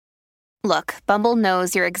Look, Bumble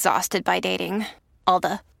knows you're exhausted by dating. All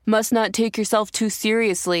the must not take yourself too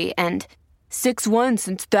seriously and 6'1"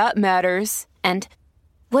 since that matters. And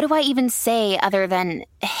what do I even say other than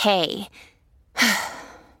hey?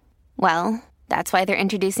 Well, that's why they're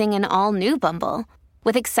introducing an all-new Bumble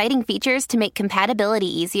with exciting features to make compatibility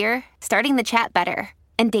easier, starting the chat better,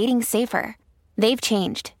 and dating safer. They've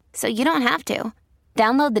changed, so you don't have to.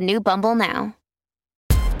 Download the new Bumble now.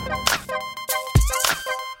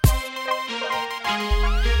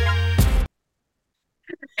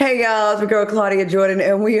 Hey y'all, it's my girl Claudia Jordan,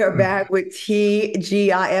 and we are back with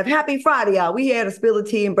TGIF. Happy Friday, y'all. We here to spill the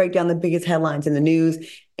tea and break down the biggest headlines in the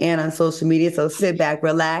news and on social media. So sit back,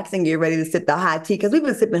 relax, and get ready to sip the hot tea, because we've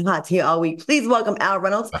been sipping hot tea all week. Please welcome Al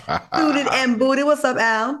Reynolds, Suited and Booted. What's up,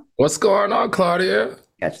 Al? What's going on, Claudia?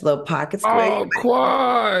 Got your little pocket square. Oh,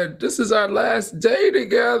 Quad, this is our last day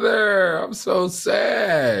together. I'm so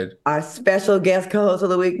sad. Our special guest co-host of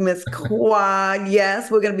the week, Miss Quad. Yes,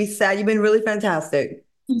 we're going to be sad. You've been really fantastic.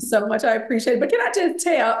 You so much. I appreciate it. But can I just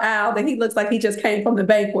tell Al that he looks like he just came from the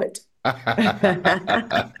banquet?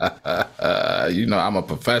 You know, I'm a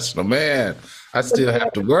professional man. I still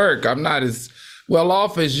have to work. I'm not as well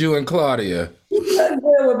off as you and Claudia.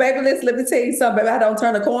 Well, baby, let me tell you something. Baby, I don't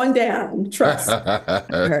turn a coin down. Trust.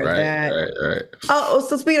 Right. Oh,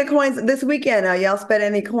 so speaking of coins, this weekend, y'all spent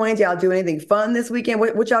any coins? Y'all do anything fun this weekend?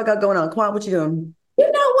 What y'all got going on? Quad, what you doing? You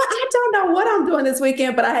know what? I don't know what I'm doing this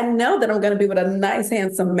weekend, but I know that I'm going to be with a nice,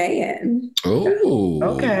 handsome man. Oh.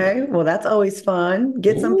 Okay. Well, that's always fun.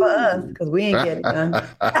 Get some for us, because we ain't getting none.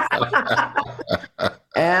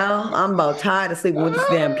 Al, I'm about tired of sleeping with this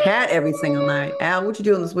damn cat every single night. Al, what you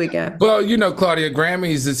doing this weekend? Well, you know, Claudia,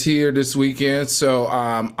 Grammys is here this weekend, so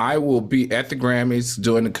I will be at the Grammys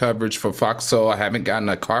doing the coverage for Fox Soul. I haven't gotten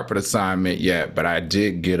a carpet assignment yet, but I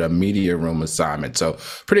did get a media room assignment, so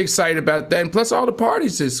pretty excited about that. And plus all the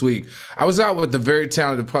parties this week. I was out with the very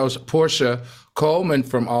talented Portia Coleman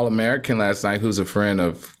from All American last night, who's a friend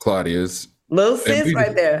of Claudia's. Little sis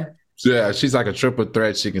right there. Yeah, she's like a triple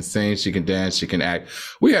threat. She can sing, she can dance, she can act.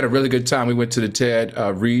 We had a really good time. We went to the Ted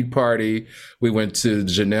Reed party. We went to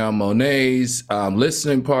Janelle Monáe's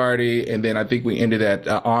listening party. And then I think we ended at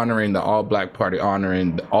honoring the All Black Party,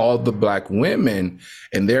 honoring all the Black women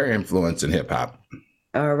and their influence in hip hop.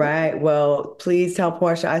 All right. Well, please tell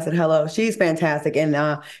Portia I said hello. She's fantastic. And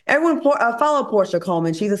everyone follow Portia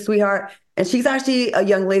Coleman. She's a sweetheart. And she's actually a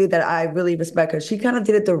young lady that I really respect her. She kind of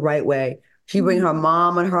did it the right way. She bring her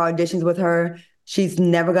mom on her auditions with her. She's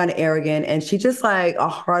never gotten arrogant. And she's just like a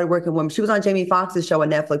hardworking woman. She was on Jamie Foxx's show on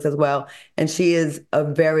Netflix as well. And she is a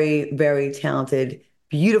very, very talented,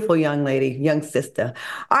 beautiful young lady, young sister.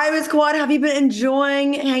 All right, Ms. Quad, have you been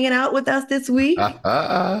enjoying hanging out with us this week?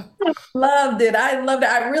 Loved it. I loved it.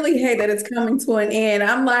 I really hate that it's coming to an end.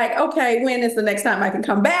 I'm like, okay, when is the next time I can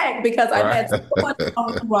come back? Because I've had so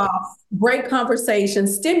much great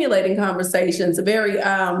conversations, stimulating conversations, very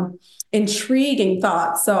intriguing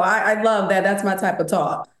thoughts. So I love that. That's my type of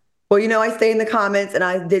talk. Well, you know, I stay in the comments, and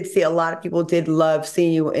I did see a lot of people did love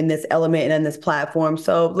seeing you in this element and on this platform.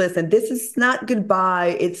 So listen, this is not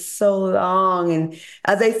goodbye. It's so long. And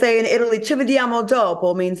as they say in Italy, ci vediamo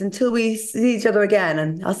dopo means until we see each other again.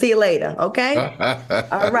 And I'll see you later. Okay.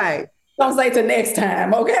 All right. Don't say to next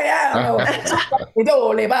time. Okay. I don't know.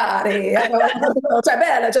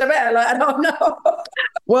 I don't know.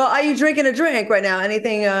 Well, are you drinking a drink right now?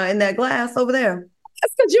 Anything in that glass over there?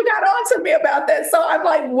 That's because you got on to me about that. So I'm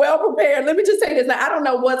like well prepared. Let me just say this. Now, I don't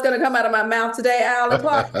know what's going to come out of my mouth today, Al. I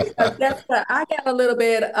got a little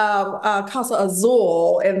bit of Casa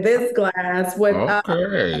Azul in this glass with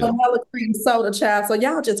vanilla cream soda, child. So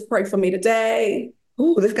y'all just pray for me today.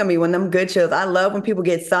 Ooh, this is going to be one of them good shows. I love when people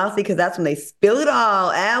get saucy, because that's when they spill it all.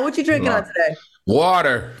 Al, what you drinking on today?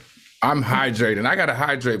 Water. I'm hydrating. I got to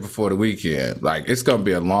hydrate before the weekend. Like, it's going to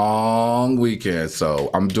be a long weekend. So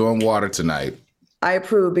I'm doing water tonight. I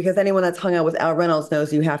approve, because anyone that's hung out with Al Reynolds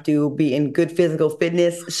knows you have to be in good physical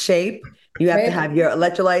fitness shape. You have to have your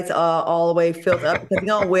electrolytes all the way filled up, because he's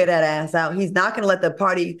going to wear that ass out. He's not going to let the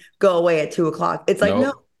party go away at 2:00. It's like,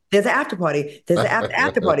 no. There's an after party. There's an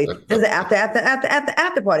after party. There's an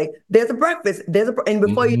after party. There's a breakfast. And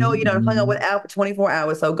before you know, hung out with Al for 24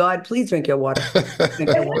 hours. So God, please drink your water. This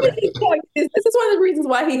is one of the reasons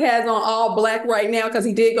why he has on all black right now, because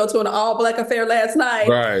he did go to an all black affair last night.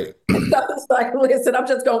 Right. So it's like, listen, I'm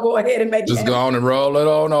just gonna go ahead and make just go on and roll it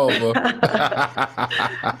on over.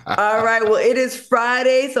 All right. Well, it is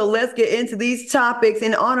Friday, so let's get into these topics.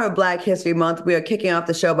 In honor of Black History Month, we are kicking off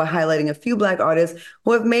the show by highlighting a few Black artists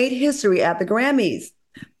who have made history at the Grammys.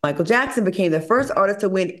 Michael Jackson became the first artist to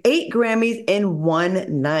win 8 Grammys in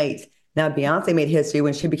one night. Now, Beyonce made history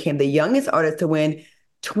when she became the youngest artist to win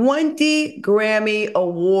 20 Grammy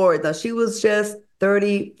Awards. Now, she was just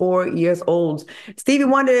 34 years old. Stevie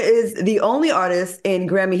Wonder is the only artist in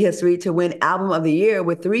Grammy history to win Album of the Year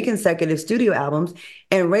with 3 consecutive studio albums.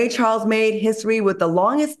 And Ray Charles made history with the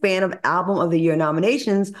longest span of Album of the Year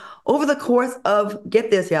nominations over the course of,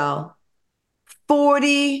 get this, y'all,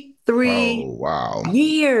 43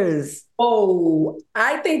 years. Oh,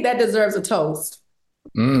 I think that deserves a toast.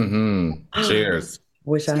 Cheers.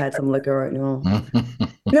 Wish I had some liquor right now.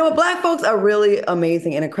 You know what? Black folks are really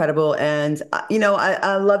amazing and incredible. And,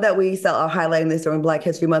 I love that we are highlighting this during Black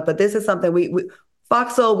History Month. But this is something we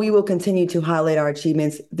Fox Soul, we will continue to highlight our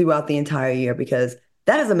achievements throughout the entire year because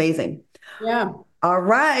that is amazing. Yeah. All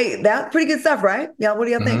right. That's pretty good stuff, right? Yeah. What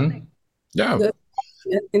do y'all think? Yeah. Good.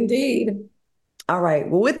 Indeed. All right.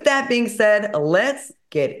 Well, with that being said, let's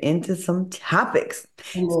get into some topics.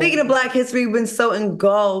 Speaking of Black history, we've been so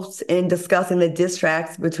engulfed in discussing the diss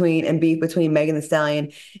tracks and beef between Megan Thee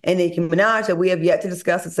Stallion and Nicki Minaj that we have yet to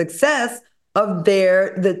discuss the success of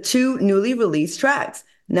the 2 newly released tracks.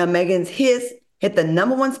 Now, Megan's Hiss hit the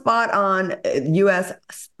 #1 spot on US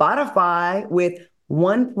Spotify with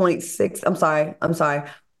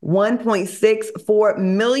 1.64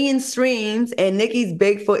 million streams, and Nicki's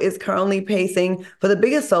Bigfoot is currently pacing for the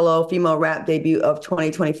biggest solo female rap debut of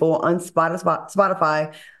 2024 on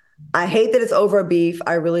Spotify. I hate that it's over a beef.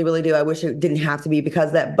 I really, really do. I wish it didn't have to be because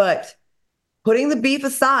of that. But putting the beef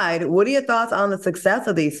aside, what are your thoughts on the success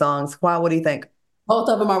of these songs? What do you think? Both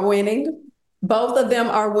of them are winning. Both of them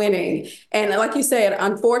are winning. And like you said,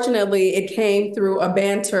 unfortunately, it came through a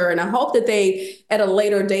banter. And I hope that they, at a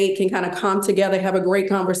later date, can kind of come together, have a great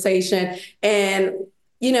conversation, and,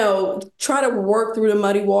 try to work through the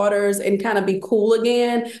muddy waters and kind of be cool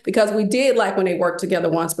again, because we did like when they worked together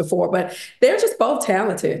once before. But they're just both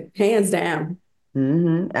talented, hands down.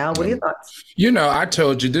 Al, what are your thoughts? I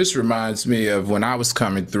told you this reminds me of when I was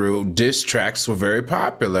coming through, diss tracks were very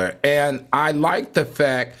popular. And I like the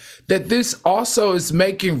fact that this also is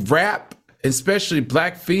making rap, especially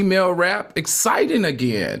Black female rap, exciting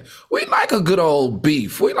again. We like a good old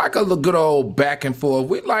beef. We like a good old back and forth.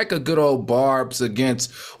 We like a good old barbs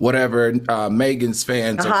against whatever Megan's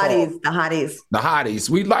fans are called. The hotties.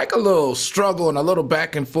 We like a little struggle and a little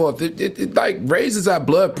back and forth. It like raises our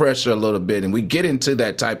blood pressure a little bit, and we get into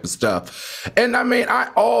that type of stuff. And I mean, I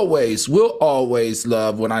will always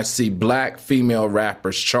love when I see Black female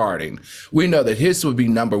rappers charting. We know that his would be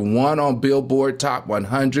 #1 on Billboard Top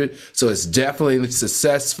 100, so it's definitely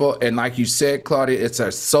successful. And like you said, Claudia, it's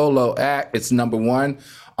a solo act. It's #1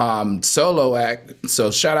 solo act.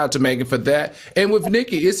 So shout out to Megan for that. And with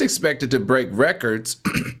Nicki, it's expected to break records.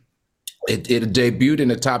 It debuted in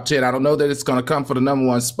the top 10. I don't know that it's going to come for the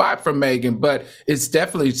 #1 spot for Megan, but it's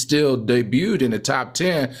definitely still debuted in the top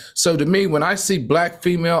 10. So to me, when I see Black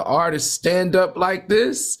female artists stand up like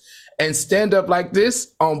this in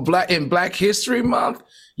Black History Month,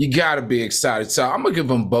 you got to be excited. So I'm going to give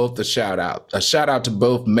them both a shout out. A shout out to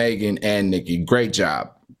both Megan and Nicki. Great job.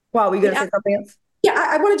 Wow, we going to say something else? Yeah,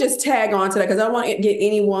 I want to just tag on to that because I don't want to get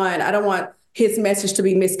I don't want his message to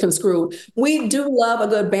be misconstrued. We do love a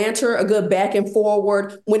good banter, a good back and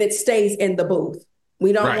forward when it stays in the booth.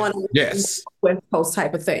 We don't want West Coast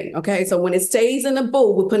type of thing. Okay, so when it stays in the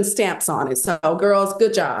booth, we're putting stamps on it. So girls,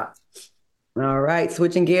 good job. All right,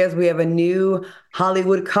 switching gears, we have a new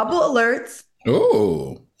Hollywood couple alerts.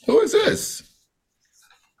 Oh, who is this?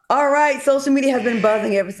 All right, social media has been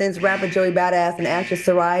buzzing ever since rapper Joey Badass and actress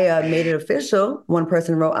Soraya made it official. One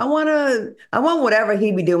person wrote, I want whatever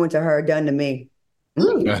he be doing to her done to me.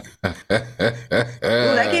 Ooh,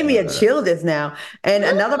 that gave me a chill just now. And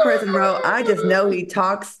another person wrote, I just know he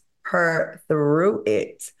talks her through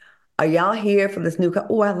it. Are y'all here for this new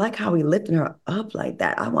Oh, I like how he lifting her up like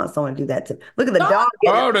that. I want someone to do that too. Look at the dog.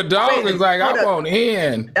 Oh, the dog is like, I want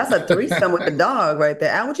in. That's a threesome with the dog right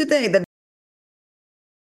there. Al, what you think?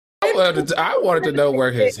 I wanted to know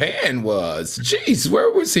where his hand was. Jeez, where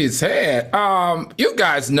was his hand? You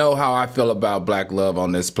guys know how I feel about Black love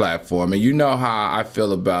on this platform, and you know how I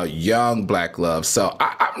feel about young Black love. So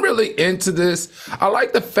I'm really into this. I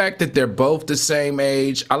like the fact that they're both the same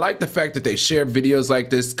age. I like the fact that they share videos like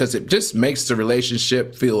this because it just makes the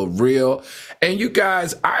relationship feel real. And you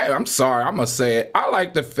guys, I'm sorry, I'm gonna say it. I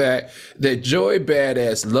like the fact that Joey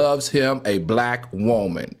Badass loves him a Black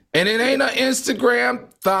woman. And it ain't an Instagram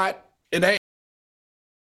thought. It ain't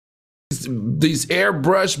these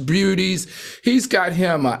airbrush beauties. He's got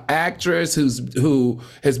him an actress who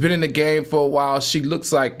has been in the game for a while. She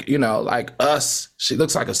looks like, like us. She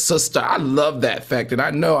looks like a sister. I love that fact. And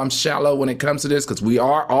I know I'm shallow when it comes to this because we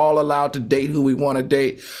are all allowed to date who we want to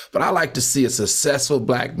date. But I like to see a successful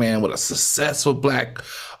Black man with a successful Black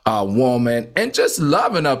woman, and just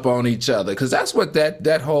loving up on each other, because that's what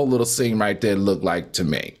that whole little scene right there looked like to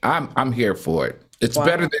me. I'm here for it. It's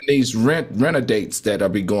better than these renter dates that will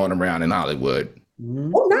be going around in Hollywood.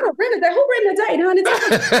 Oh, not a renter date. Who renting a date, honey?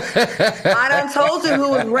 I done told you who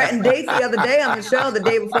was renting dates the other day on the show, the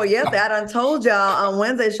day before yesterday. I done told y'all on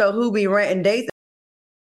Wednesday's show who be renting dates.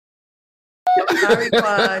 Sorry,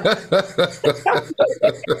 Quad.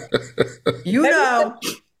 You know.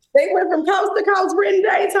 They went from coast to coast renting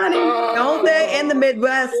dates, honey. Don't they? In the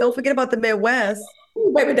Midwest. Don't forget about the Midwest.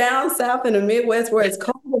 Ooh, baby, down south in the Midwest where it's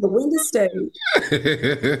cold and the wind is steady.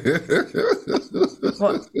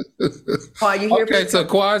 Quad, you here? Okay, so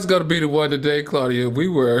Quad's gonna be the one today, Claudia. We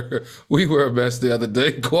were a mess the other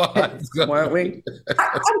day. Quad, weren't we?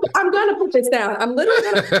 I'm gonna put this down. I'm literally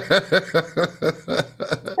gonna step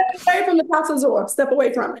away from the Casa Azor. Step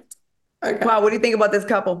away from it. Okay. Quad, what do you think about this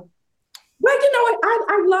couple? Well, you know what?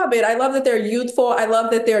 I love it. I love that they're youthful. I love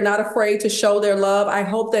that they're not afraid to show their love. I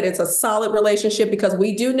hope that it's a solid relationship, because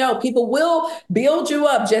we do know people will build you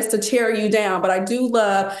up just to tear you down. But I do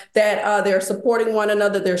love that they're supporting one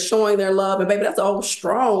another. They're showing their love. And baby, that's a whole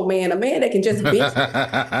strong man, a man that can just bench.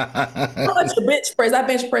 How much you bench press? I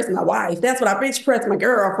bench press my wife. That's what I bench press my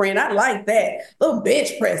girlfriend. I like that. Little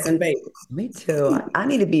bench pressing, baby. Me too. I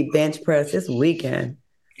need to be bench pressed this weekend.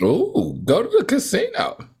 Ooh, go to the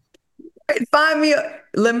casino. Find me.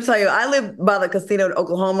 Let me tell you, I live by the casino in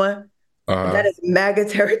Oklahoma. That is MAGA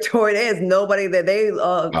territory. There's nobody there. They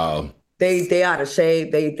out of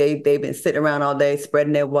shape. They've been sitting around all day,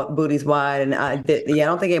 spreading their booties wide. And I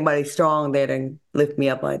don't think anybody's strong there to lift me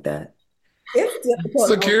up like that. It's difficult.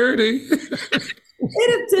 Security. It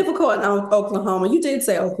is difficult in Oklahoma. You did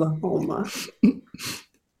say Oklahoma.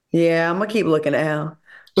 Yeah, I'm gonna keep looking at Al.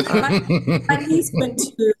 My niece went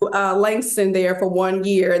to Langston there for 1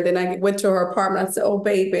 year, and then I went to her apartment. I said, "Oh,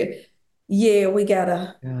 baby, yeah, we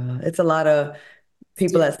gotta." It's a lot of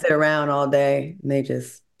people that sit around all day, and they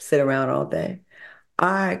just sit around all day. All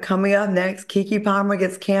right, coming up next, Keke Palmer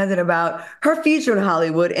gets candid about her future in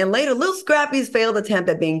Hollywood, and later, Lil Scrappy's failed attempt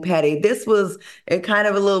at being petty. This was a kind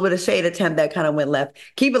of a little bit of shade attempt that kind of went left.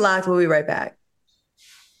 Keep it locked. We'll be right back.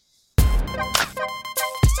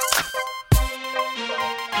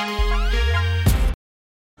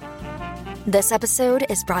 This episode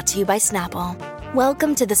is brought to you by Snapple.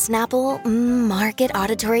 Welcome to the Snapple Market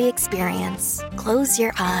Auditory Experience. Close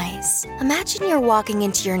your eyes. Imagine you're walking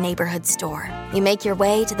into your neighborhood store. You make your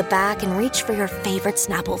way to the back and reach for your favorite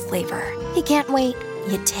Snapple flavor. You can't wait.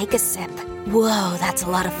 You take a sip. Whoa, that's a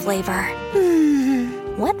lot of flavor.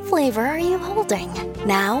 What flavor are you holding?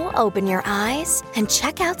 Now open your eyes and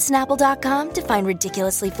check out Snapple.com to find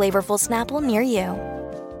ridiculously flavorful Snapple near you.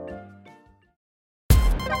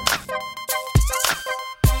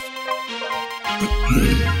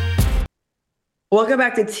 Welcome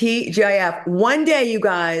back to TGIF. One day, you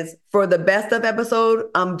guys, for the best of episode,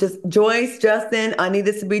 just Joyce, Justin, I Need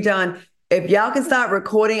This to Be John. If y'all can start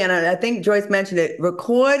recording, and I think Joyce mentioned it,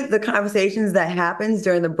 record the conversations that happens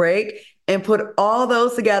during the break and put all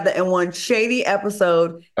those together in one shady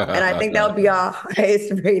episode. And I think that would be our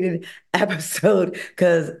highest rated episode,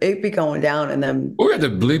 because it be going down in them. We had to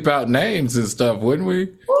bleep out names and stuff, wouldn't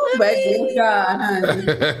we? Baby, God, honey.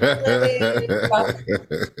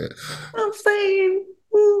 I'm saying,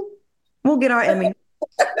 we'll get our Emmy.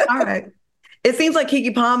 All right. It seems like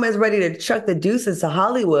Keke Palmer is ready to chuck the deuces to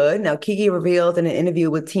Hollywood. Now, Keke revealed in an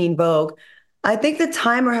interview with Teen Vogue, "I think the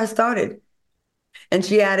timer has started." And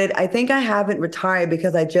she added, "I think I haven't retired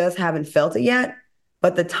because I just haven't felt it yet.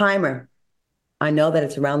 But the timer, I know that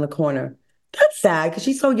it's around the corner." That's sad, because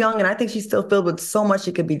she's so young, and I think she's still filled with so much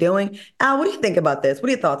she could be doing. Al, what do you think about this? What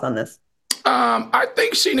are your thoughts on this? I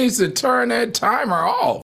think she needs to turn that timer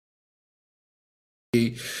off.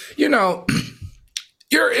 You know,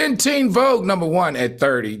 you're in Teen Vogue #1 at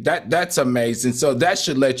 30. That's amazing. So that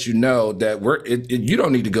should let you know that you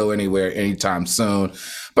don't need to go anywhere anytime soon.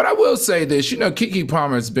 But I will say this, Keke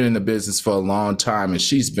Palmer has been in the business for a long time, and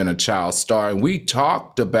she's been a child star. And we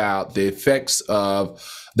talked about the effects of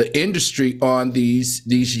the industry on these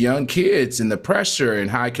young kids and the pressure, and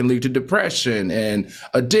how it can lead to depression and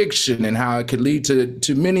addiction, and how it can lead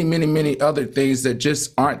to many, many, many other things that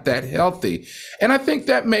just aren't that healthy. And I think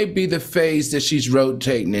that may be the phase that she's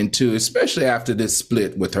rotating into, especially after this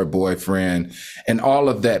split with her boyfriend and all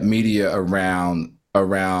of that media around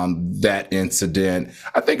that incident.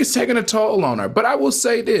 I think it's taking a toll on her. But I will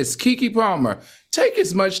say this, Keke Palmer, take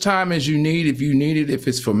as much time as you need, if you need it, if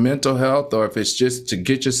it's for mental health or if it's just to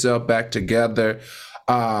get yourself back together.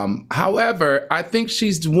 However, I think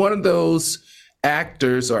she's one of those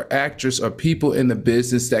actors or actress or people in the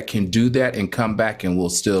business that can do that and come back and will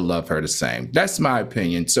still love her the same. That's my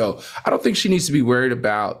opinion. So I don't think she needs to be worried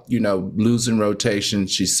about, losing rotation.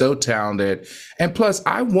 She's so talented. And plus,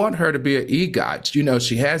 I want her to be an EGOT.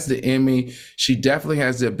 She has the Emmy. She definitely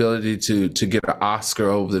has the ability to get an Oscar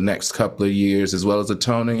over the next couple of years, as well as a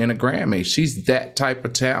Tony and a Grammy. She's that type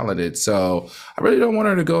of talented. So I really don't want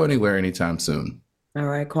her to go anywhere anytime soon. All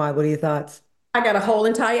right, Quad, what are your thoughts? I got a whole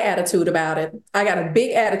entire attitude about it. I got a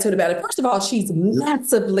big attitude about it. First of all, she's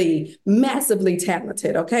massively, massively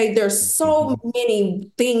talented. Okay. There's so many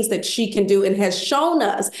things that she can do and has shown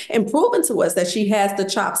us and proven to us that she has the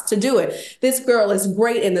chops to do it. This girl is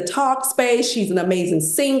great in the talk space. She's an amazing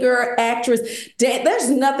singer, actress. There's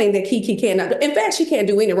nothing that Keke cannot do. In fact, she can't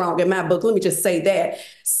do any wrong in my book. Let me just say that.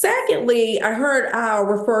 Secondly, I heard Al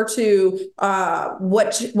refer to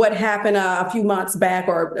what happened a few months back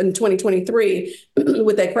or in 2023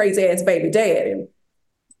 with that crazy ass baby daddy.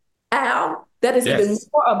 Al, that is even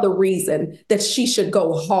more of the reason that she should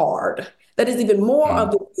go hard. That is even more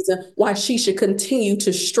of the reason why she should continue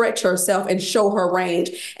to stretch herself and show her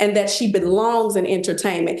range, and that she belongs in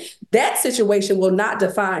entertainment. That situation will not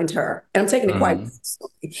define her. And I'm taking it quite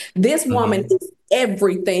personally. This woman is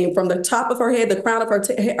everything from the top of her head, the crown of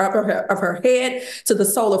her head to the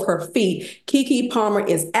sole of her feet. Keke Palmer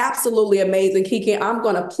is absolutely amazing. Keke, I'm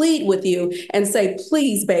going to plead with you and say,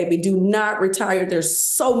 please, baby, do not retire. There's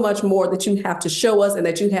so much more that you have to show us and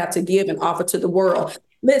that you have to give and offer to the world.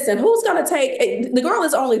 Listen, who's going to take, the girl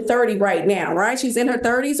is only 30 right now, right? She's in her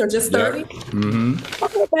 30s or just 30? Yep. Mm-hmm.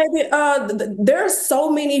 Okay, baby, there's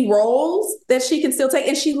so many roles that she can still take,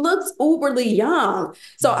 and she looks uberly young.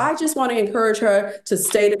 So I just want to encourage her to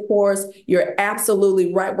stay the course. You're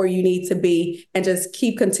absolutely right where you need to be, and just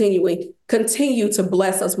continue to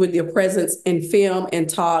bless us with your presence in film and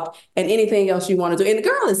talk and anything else you want to do. And the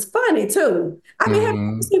girl is funny too. I mean, have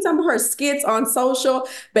you seen some of her skits on social?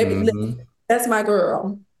 Baby, listen, that's my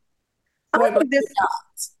girl. I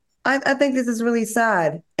think this is really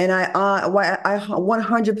sad. And I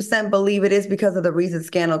 100% believe it is because of the recent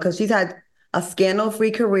scandal, because she's had a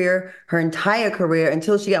scandal-free career, her entire career,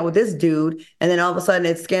 until she got with this dude. And then all of a sudden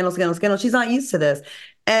it's scandal, scandal, scandal. She's not used to this.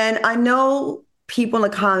 And I know people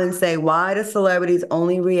in the comments say, why do celebrities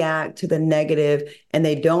only react to the negative and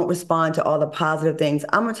they don't respond to all the positive things?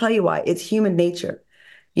 I'm going to tell you why. It's human nature.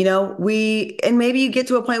 And maybe you get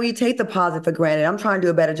to a point where you take the positive for granted. I'm trying to do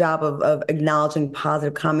a better job of acknowledging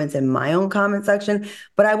positive comments in my own comment section.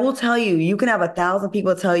 But I will tell you, you can have 1,000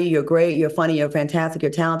 people tell you you're great, you're funny, you're fantastic,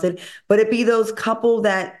 you're talented. But it be those couple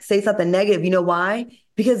that say something negative. You know why?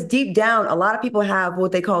 Because deep down, a lot of people have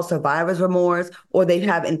what they call survivor's remorse, or they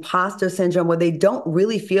have imposter syndrome, where they don't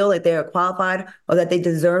really feel like they're qualified or that they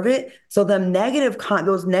deserve it. So those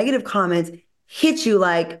negative comments hit you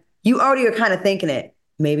like you already are kind of thinking it.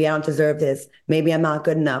 Maybe I don't deserve this. Maybe I'm not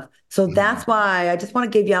good enough. So that's why I just want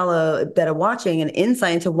to give y'all that are watching an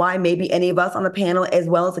insight into why maybe any of us on the panel, as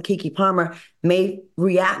well as Keke Palmer, may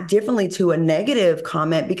react differently to a negative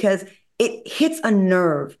comment, because it hits a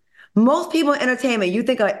nerve. Most people in entertainment you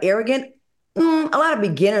think are arrogant. A lot of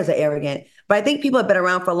beginners are arrogant, but I think people have been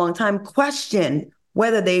around for a long time question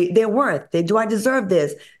whether their worth. Do I deserve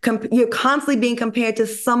this? You're constantly being compared to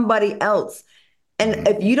somebody else. And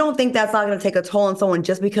if you don't think that's not going to take a toll on someone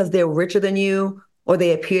just because they're richer than you or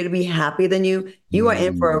they appear to be happier than you, you are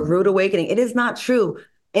in for a rude awakening. It is not true.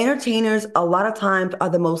 Entertainers, a lot of times, are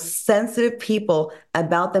the most sensitive people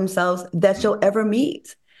about themselves that you'll ever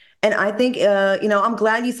meet. And I think, I'm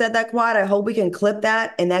glad you said that, Quad. I hope we can clip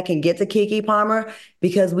that and that can get to Keke Palmer,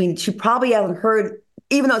 because she probably hasn't heard,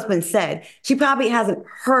 even though it's been said, she probably hasn't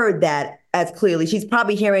heard that as clearly. She's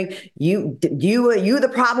probably hearing you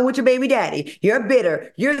the problem with your baby daddy. You're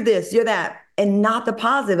bitter. You're this, you're that, and not the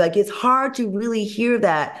positive. Like, it's hard to really hear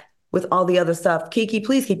that with all the other stuff. Keke,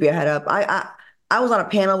 please keep your head up. I was on a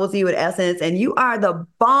panel with you at Essence, and you are the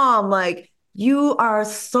bomb. Like, you are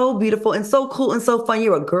so beautiful and so cool and so fun.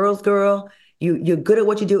 You're a girl's girl. You're good at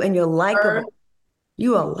what you do, and you're likable.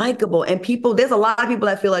 You are likable. And there's a lot of people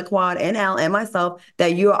that feel like Quad and Al and myself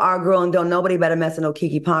that you're our girl and don't nobody better mess with no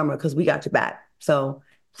Keke Palmer, because we got your back. So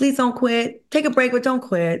please don't quit. Take a break, but don't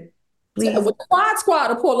quit. Please. With the Quad Squad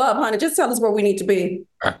to pull up, honey, just tell us where we need to be.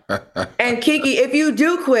 And Keke, if you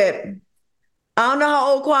do quit, I don't know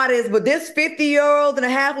how old Quad is, but this 50-year-old and a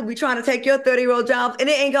half will be trying to take your 30-year-old jobs, and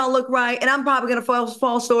it ain't gonna look right. And I'm probably gonna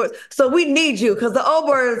fall short. So we need you, because the old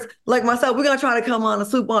birds like myself, we're gonna try to come on and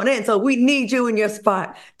swoop on in. So we need you in your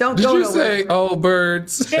spot. Don't Did go you nowhere. say old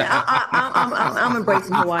birds? Yeah, I'm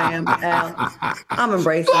embracing who I am, Al. I'm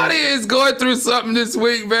embracing. Claudia is going through something this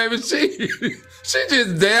week, baby. She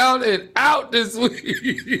just down and out this week. She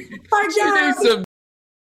needs some.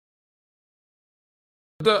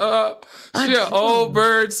 She an old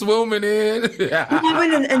bird swimming in. I've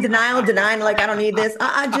been in denial, denying like I don't need this.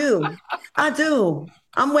 I do.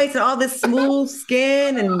 I'm wasting all this smooth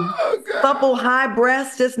skin and supple high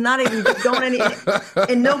breasts, just not even going any,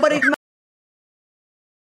 and nobody's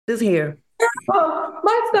is here. Oh,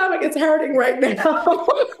 my stomach is hurting right now.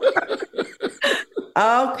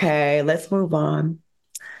 Okay, let's move on.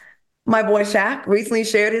 My boy Shaq recently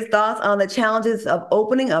shared his thoughts on the challenges of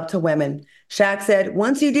opening up to women. Shaq said,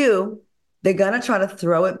 once you do, they're going to try to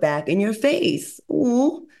throw it back in your face.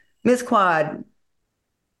 Ooh, Miss Quad.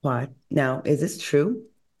 Now, is this true?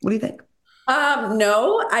 What do you think?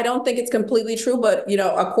 No, I don't think it's completely true. But,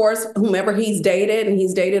 of course, whomever he's dated, and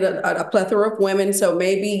he's dated a plethora of women. So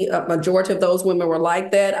maybe a majority of those women were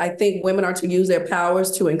like that. I think women are to use their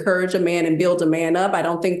powers to encourage a man and build a man up. I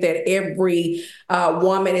don't think that every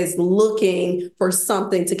woman is looking for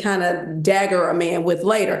something to kind of dagger a man with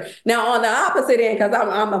later. Now, on the opposite end, because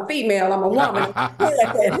I'm a female, I'm a woman.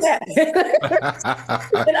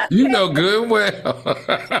 You know good well.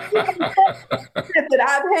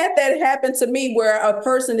 I've had that happen to me, where a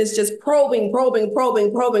person is just probing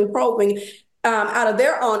out of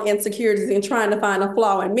their own insecurities and trying to find a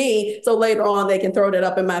flaw in me. So later on, they can throw that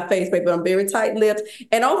up in my face. Baby, I'm very tight-lipped.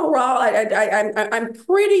 And overall, I'm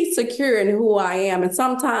pretty secure in who I am. And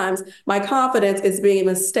sometimes my confidence is being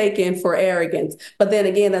mistaken for arrogance. But then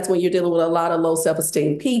again, that's when you're dealing with a lot of low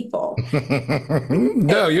self-esteem people.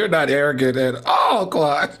 No, you're not arrogant at all,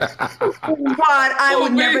 Quad. Quad, I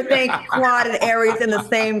would never think Quad and Aries in the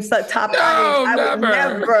same top. No, I would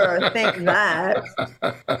never. never think that.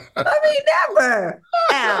 I mean, never.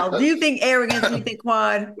 Al, do you think arrogance? Do you think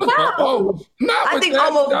Quad? No. Oh, I think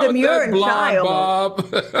almost demure and shy. Bob.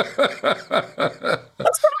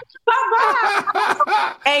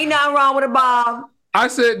 Ain't nothing wrong with a Bob. I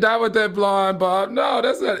said not with that blonde Bob. No,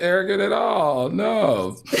 that's not arrogant at all.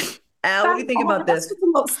 No. Al, what do you think about this? That's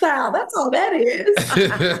just style. That's all that is.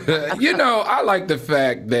 I like the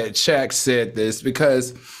fact that Shaq said this,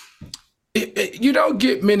 because you don't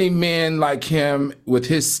get many men like him with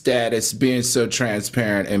his status being so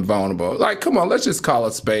transparent and vulnerable. Like, come on, let's just call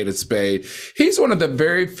a spade a spade. He's one of the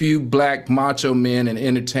very few black macho men in the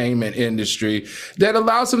entertainment industry that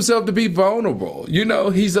allows himself to be vulnerable.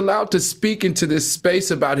 He's allowed to speak into this space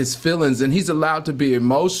about his feelings, and he's allowed to be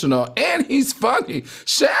emotional, and he's funny.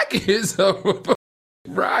 Shaq is a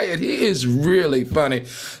riot. He is really funny.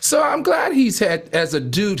 So I'm glad he's had, as a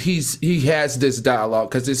dude, he has this dialogue,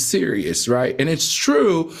 because it's serious, right? And it's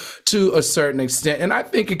true to a certain extent. And I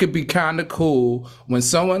think it could be kind of cool when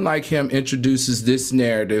someone like him introduces this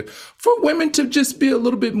narrative for women to just be a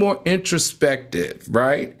little bit more introspective,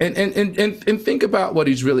 right? And think about what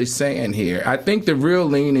he's really saying here. I think the real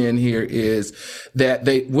lean in here is that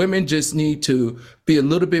women just need to be a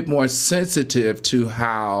little bit more sensitive to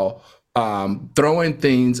how throwing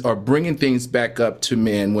things or bringing things back up to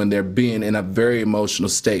men when they're being in a very emotional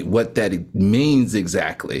state, what that means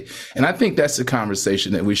exactly. And I think that's a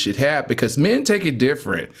conversation that we should have, because men take it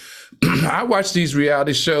different. I watch these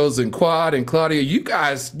reality shows, and Quad and Claudia, you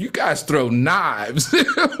guys throw knives.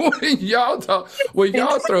 when y'all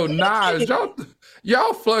throw knives,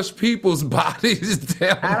 y'all flush people's bodies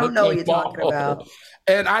down. I don't know what you're talking about.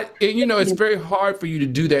 And it's very hard for you to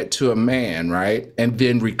do that to a man, right? And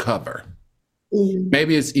then recover. Mm-hmm.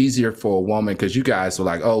 Maybe it's easier for a woman, because you guys were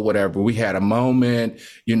like, oh, whatever. We had a moment,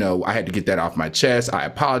 I had to get that off my chest. I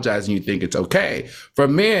apologize. And you think it's okay. For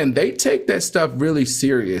men, they take that stuff really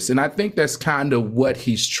serious. And I think that's kind of what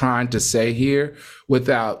he's trying to say here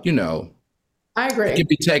without, I agree. It can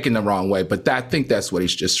be taken the wrong way, but I think that's what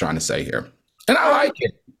he's just trying to say here. And I like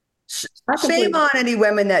it. Shame on any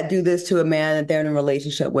women that do this to a man that they're in a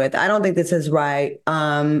relationship with. I don't think this is right.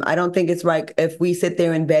 I don't think it's right if we sit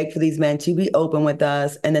there and beg for these men to be open with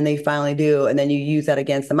us, and then they finally do, and then you use that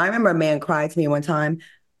against them. I remember a man cried to me one time.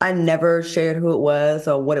 I never shared who it was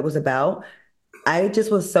or what it was about. I just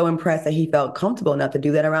was so impressed that he felt comfortable enough to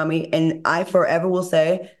do that around me. And I forever will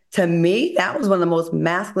say, to me, that was one of the most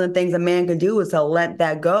masculine things a man could do, is to let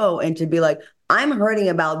that go and to be like, I'm hurting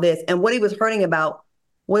about this. And what he was hurting about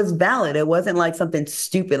was valid. It wasn't like something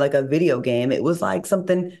stupid like a video game. It was like some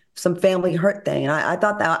family hurt thing. And I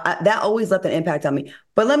thought that always left an impact on me.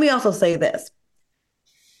 But let me also say this.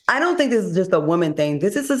 I don't think this is just a woman thing.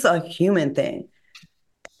 This is just a human thing.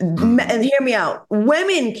 And hear me out.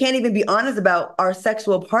 Women can't even be honest about our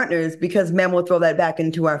sexual partners because men will throw that back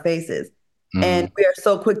into our faces. And we are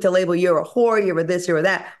so quick to label, you're a whore, you're a this, you're a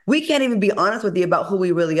that. We can't even be honest with you about who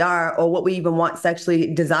we really are or what we even want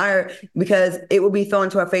sexually desire, because it will be thrown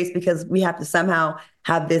to our face because we have to somehow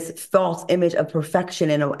have this false image of perfection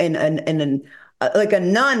and like a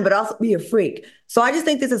nun, but also be a freak. So I just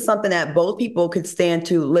think this is something that both people could stand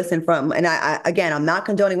to listen from. And again, I'm not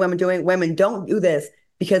condoning women don't do this,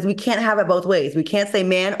 because we can't have it both ways. We can't say,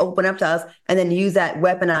 man, open up to us, and then use that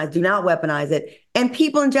weaponize. Do not weaponize it. And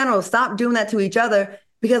people in general, stop doing that to each other,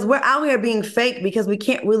 because we're out here being fake because we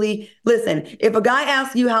can't really listen. If a guy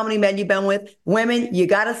asks you how many men you've been with, women, you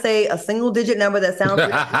got to say a single digit number that sounds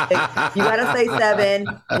really big. You got to say 7.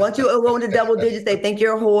 Once you go into double digits, they think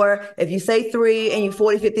you're a whore. If you say 3 and you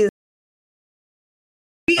 40, 50,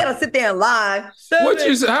 you got to sit there and lie.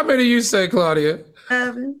 7. How many you say, Claudia?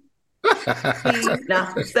 7.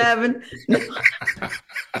 Not 7.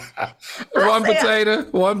 One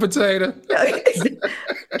potato.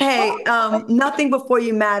 Hey, nothing before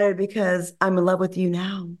you mattered because I'm in love with you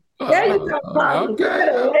now. There you go. Okay.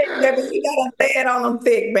 You gotta lay it on them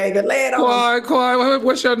thick, baby. Lay it on. Quiet.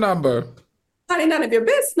 What's your number? None of your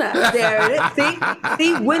business. There it is.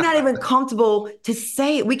 See, we're not even comfortable to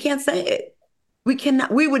say it. We can't say it. We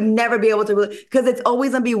cannot. We would never be able to really, because it's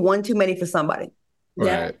always gonna be one too many for somebody. Right.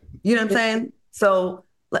 Yeah. You know what I'm saying? So,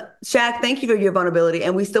 Shaq, thank you for your vulnerability.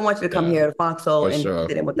 And we still want you to come here to Foxhole and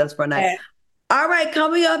sit in with us for a night. All right,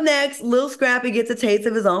 coming up next, Lil Scrappy gets a taste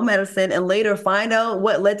of his own medicine and later find out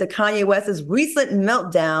what led to Kanye West's recent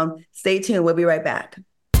meltdown. Stay tuned. We'll be right back.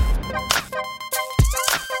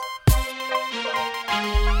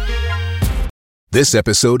 This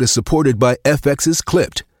episode is supported by FX's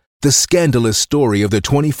Clipped, the scandalous story of the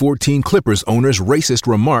 2014 Clippers owner's racist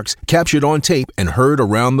remarks captured on tape and heard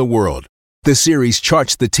around the world. The series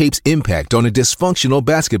charts the tape's impact on a dysfunctional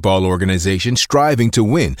basketball organization striving to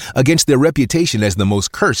win against their reputation as the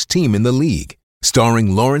most cursed team in the league.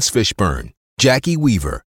 Starring Lawrence Fishburne, Jackie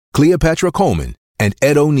Weaver, Cleopatra Coleman, and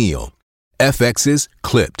Ed O'Neill. FX's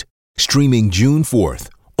Clipped, streaming June 4th,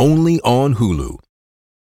 only on Hulu.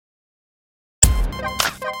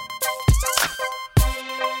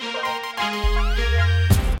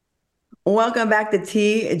 Welcome back to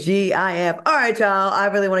TGIF. All right, y'all. I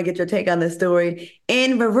really want to get your take on this story.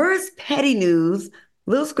 In reverse petty news,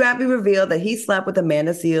 Lil Scrappy revealed that he slept with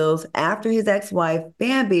Amanda Seales after his ex-wife,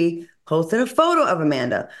 Bambi, posted a photo of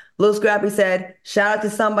Amanda. Lil Scrappy said, shout out to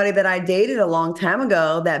somebody that I dated a long time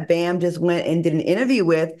ago that Bam just went and did an interview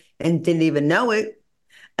with and didn't even know it.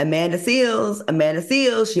 Amanda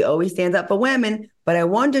Seales, she always stands up for women, but I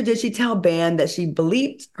wonder, did she tell Bam that she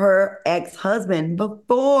bleeped her ex-husband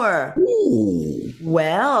before? Ooh.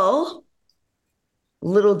 Well,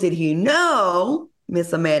 little did he know,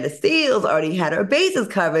 Miss Amanda Seales already had her bases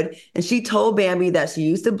covered, and she told Bambi that she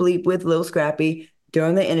used to bleep with Lil Scrappy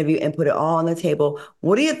during the interview and put it all on the table.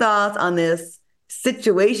 What are your thoughts on this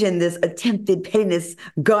situation, this attempted pettiness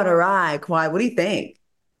gone awry? Quad, what do you think?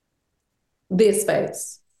 This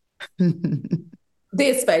face.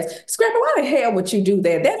 This face. Scrappy, why the hell would you do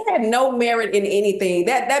that? That had no merit in anything.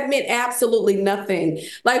 That meant absolutely nothing.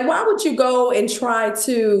 Like, why would you go and try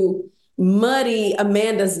to muddy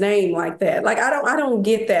Amanda's name like that? Like, I don't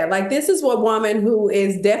get that. Like, this is a woman who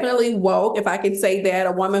is definitely woke, if I could say that,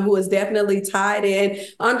 a woman who is definitely tied in,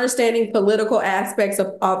 understanding political aspects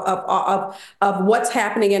of what's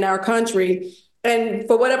happening in our country. And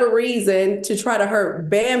for whatever reason, to try to hurt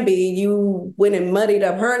Bambi, you went and muddied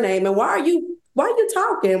up her name. And why are you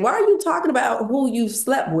talking? Why are you talking about who you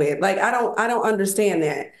slept with? Like, I don't understand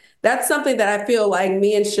that. That's something that I feel like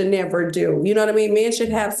men should never do. You know what I mean? Men should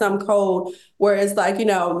have some code where it's like, you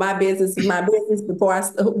know, my business is my business. Before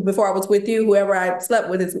I was with you, whoever I slept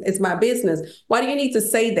with is my business. Why do you need to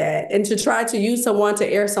say that and to try to use someone to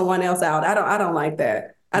air someone else out? I don't like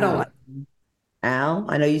that. I don't like that. Al,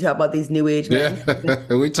 I know you talk about these new age men.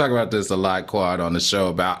 Yeah, we talk about this a lot, Quad, on the show.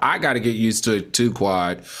 About I got to get used to it too,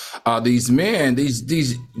 Quad. These men,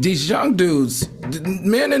 these young dudes,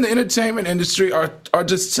 men in the entertainment industry are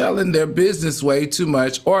just telling their business way too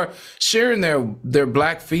much, or sharing their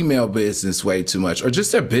black female business way too much, or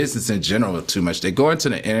just their business in general too much. They go into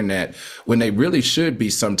the internet when they really should be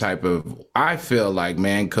some type of, I feel like,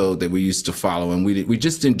 man code that we used to follow, and we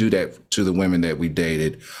just didn't do that to the women that we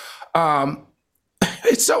dated.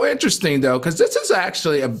 It's so interesting, though, because this is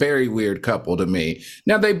actually a very weird couple to me.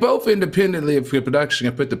 Now, they both independently, if your production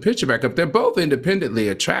can put the picture back up, they're both independently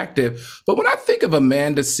attractive. But when I think of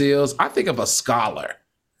Amanda Seales, I think of a scholar.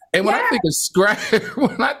 And when I think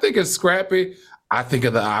of Scrappy, I think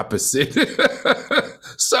of the opposite.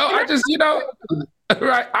 So I just,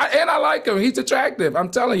 right. I like him. He's attractive. I'm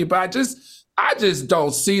telling you, but I just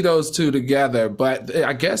don't see those two together. But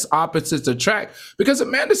I guess opposites attract, because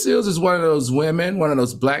Amanda Seales is one of those women, one of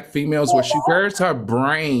those Black females where she wears her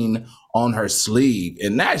brain on her sleeve.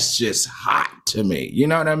 And that's just hot to me. You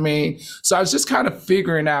know what I mean? So I was just kind of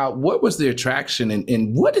figuring out what was the attraction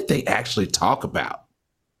and what did they actually talk about?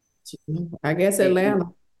 I guess Atlanta.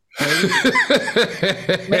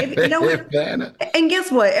 Maybe, you know what? And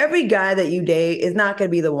guess what? Every guy that you date is not going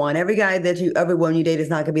to be the one. Every woman you date is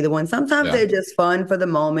not going to be the one. Sometimes they're just fun for the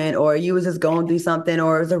moment, or you was just going through something,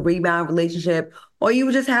 or it was a rebound relationship, or you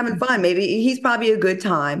were just having fun. Maybe he's probably a good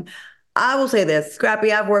time. I will say this,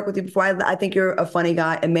 Scrappy, I've worked with you before. I think you're a funny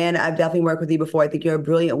guy. Amanda, I've definitely worked with you before. I think you're a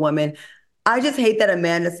brilliant woman. I just hate that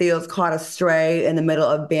Amanda Seales caught a stray in the middle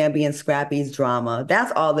of Bambi and Scrappy's drama.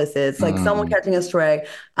 That's all this is. Like someone catching a stray.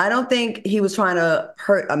 I don't think he was trying to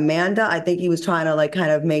hurt Amanda. I think he was trying to like kind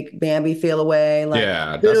of make Bambi feel away.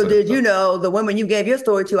 Like, little did you know, the woman you gave your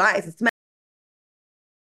story to, I suspect.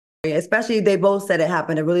 Especially, they both said it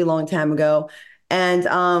happened a really long time ago. And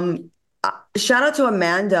shout out to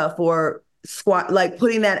Amanda for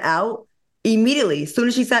putting that out immediately. As soon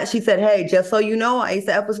as she said, hey, just so you know, I used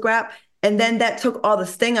to F with Scrap. And then that took all the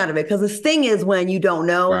sting out of it, because the sting is when you don't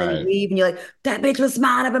know and then you leave and you're like, that bitch was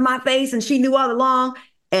smiling up in my face and she knew all along.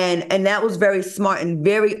 And that was very smart and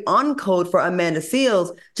very uncode for Amanda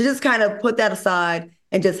Seales to just kind of put that aside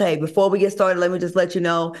and just, hey, before we get started, let me just let you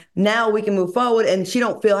know, now we can move forward and she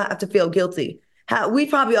don't have to feel guilty. We've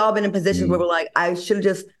probably all been in positions where we're like, I should have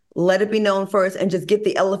just let it be known first and just get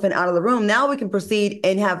the elephant out of the room. Now we can proceed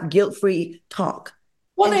and have guilt-free talk.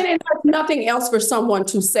 Well, and there's nothing else for someone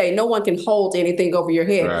to say. No one can hold anything over your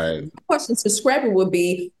head. Right. The question to Scrappy would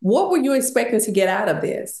be, what were you expecting to get out of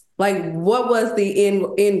this? Like, what was the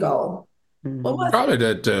end goal? What was probably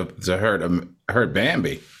to hurt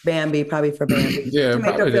Bambi. Bambi, probably for Bambi. Yeah, to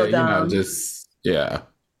make her feel down.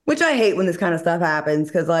 Which I hate when this kind of stuff happens,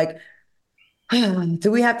 because like, do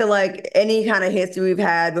we have to like any kind of history we've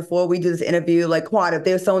had before we do this interview? Like, Quad, if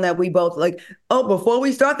there's someone that we both like, oh, before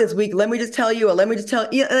we start this week, let me just tell you, or let me just tell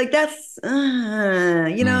you, like that's, you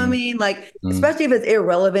know what I mean? Like, especially if it's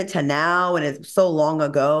irrelevant to now and it's so long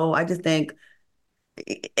ago. I just think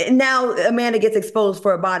now Amanda gets exposed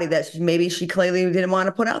for a body that maybe she clearly didn't want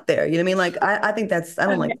to put out there. You know what I mean? Like, I think that's, I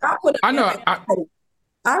don't like that.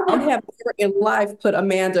 I would have never in life put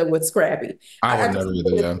Amanda with Scrappy. I would never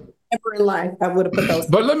either, yeah. Never in life I would have put those.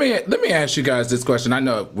 But let me ask you guys this question. I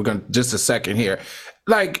know we're going to just a second here.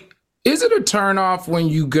 Like, is it a turnoff when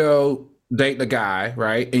you go date a guy,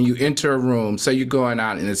 right? And you enter a room, say you're going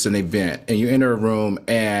out and it's an event, and you enter a room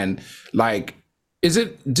and like,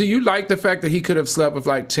 do you like the fact that he could have slept with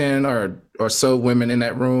like 10 or so women in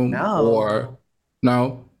that room? No. Or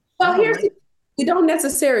no? Well, we don't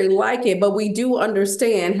necessarily like it, but we do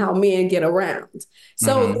understand how men get around.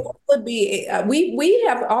 So that would be, we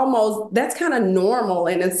have almost, that's kind of normal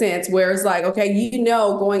in a sense, where it's like, okay,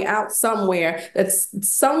 going out somewhere, that's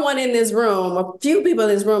someone in this room, a few people in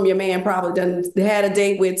this room, your man probably done had a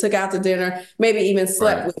date with, took out to dinner, maybe even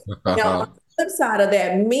slept with. Now, on the flip side of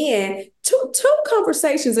that, men, two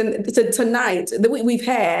conversations tonight that we've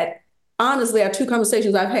had, honestly, are two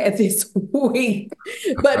conversations I've had this week.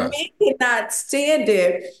 But men cannot stand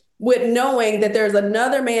it with knowing that there's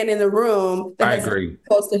another man in the room that's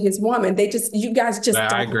close to his woman. You guys just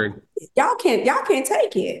don't. I agree. Y'all can't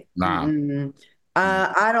take it. Nah.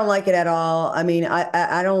 I don't like it at all. I mean,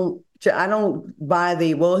 I don't buy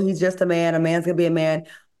he's just a man. A man's gonna be a man.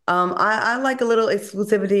 I like a little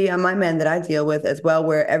exclusivity on my men that I deal with as well,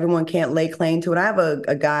 where everyone can't lay claim to it. I have a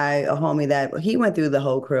homie that he went through the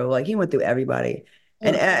whole crew. Like, he went through everybody.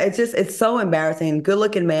 And it's so embarrassing. Good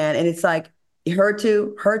looking man. And it's like, her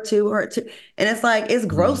too. And it's like, it's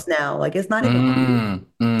gross now. Like, it's not even,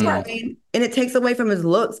 I mean, and it takes away from his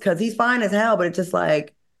looks, because he's fine as hell, but it's just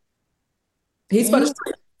like, he's for the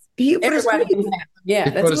streets. He for the streets. Yeah.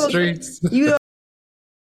 That's for the streets.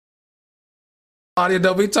 Audio,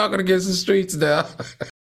 don't be talking against the streets now.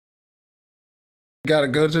 Gotta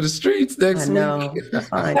go to the streets next week.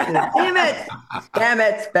 Fine, Damn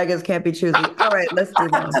it. Beggars can't be choosy. All right, let's do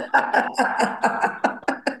that.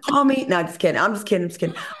 Call me. No, just kidding. I'm just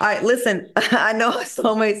kidding. All right, listen. I know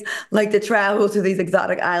soulmates like to travel to these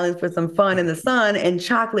exotic islands for some fun in the sun and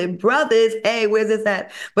chocolate brothers. Hey, where's this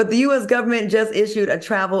at? But the U.S. government just issued a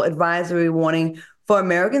travel advisory warning for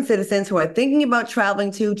American citizens who are thinking about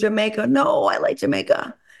traveling to Jamaica. No, I like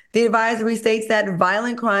Jamaica. The advisory states that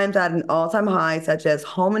violent crimes are at an all-time high, such as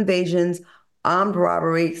home invasions, armed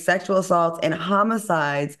robbery, sexual assaults, and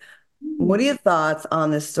homicides. What are your thoughts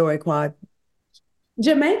on this story, Quad?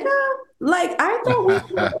 Jamaica? Like, I thought we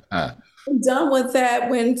were done with that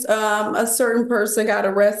when a certain person got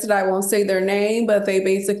arrested. I won't say their name, but they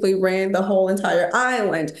basically ran the whole entire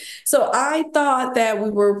island. So I thought that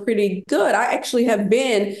we were pretty good. I actually have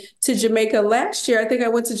been to Jamaica last year. I think I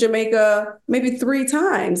went to Jamaica maybe 3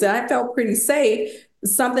 times, and I felt pretty safe.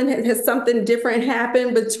 Something different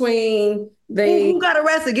happened between Who got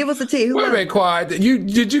arrested? Give us a tea. Wait a minute, Quad. Did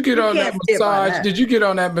you get on that massage? Did you get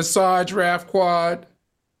on that massage, Raf, Quad?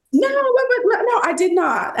 No, I did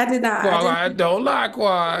not. Well, I don't lie,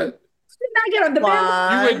 Quad. Did not get on the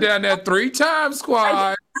bed. You went down there 3 times,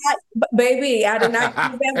 Quad. Baby, I did not.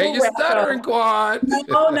 Hey, you're stuttering, Quad. No.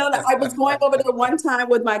 I was going over there one time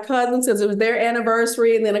with my cousins because it was their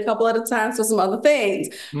anniversary, and then a couple other times for some other things.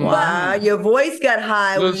 Wow, your voice got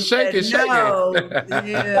high. Shake it.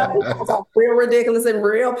 Yeah. Real ridiculous and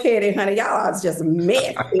real petty, honey. Y'all are just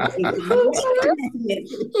messy.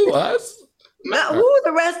 Who, us? Who was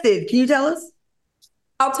arrested? Can you tell us?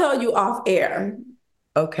 I'll tell you off air.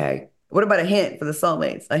 Okay. What about a hint for the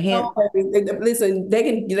soulmates? A hint? Oh, listen, they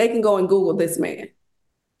can go and Google this man.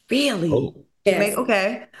 Really? Oh. Yes.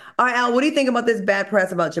 Okay. All right, Al, what do you think about this bad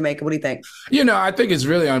press about Jamaica? What do you think? I think it's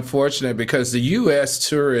really unfortunate because the U.S.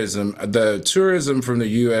 tourism, the tourism from the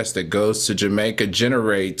U.S. that goes to Jamaica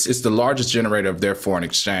it's the largest generator of their foreign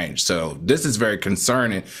exchange. So this is very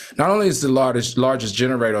concerning. Not only is the largest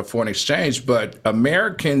generator of foreign exchange, but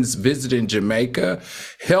Americans visiting Jamaica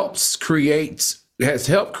has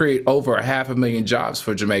helped create over 500,000 jobs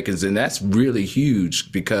for Jamaicans. And that's really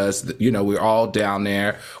huge because, we're all down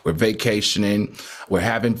there, we're vacationing, we're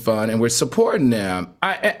having fun, and we're supporting them.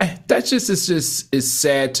 It's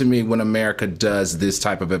sad to me when America does this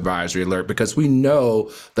type of advisory alert because we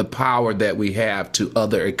know the power that we have to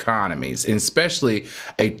other economies, and especially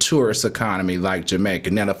a tourist economy like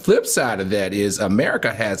Jamaica. Now, the flip side of that is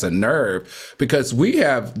America has a nerve because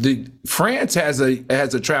France has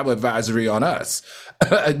a travel advisory on us.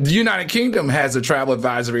 The United Kingdom has a travel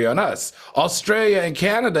advisory on us. Australia and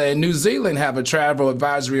Canada and New Zealand have a travel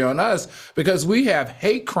advisory on us because we have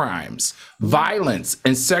hate crimes, violence,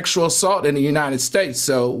 and sexual assault in the United States.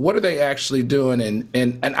 So what are they actually doing?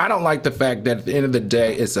 And I don't like the fact that at the end of the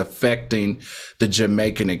day, it's affecting the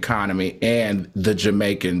Jamaican economy and the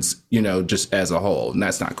Jamaicans, just as a whole. And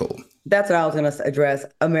that's not cool. That's what I was going to address.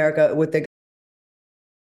 America with the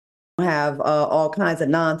have all kinds of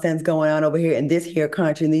nonsense going on over here in this here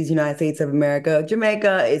country, in these United States of America.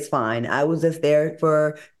 Jamaica is fine. I was just there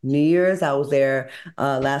for New Year's. I was there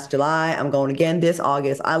last July. I'm going again this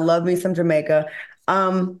August. I love me some Jamaica.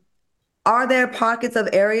 Are there pockets of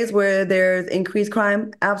areas where there's increased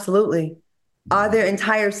crime? Absolutely. Are there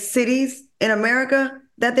entire cities in America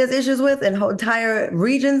that there's issues with and entire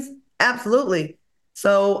regions? Absolutely.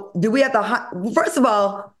 So do we have to, first of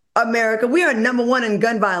all, America, we are number 1 in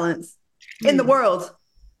gun violence in the world.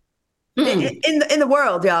 In the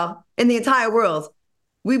world, y'all. In the entire world.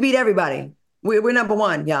 We beat everybody. We're number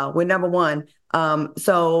 1, y'all. We're number 1.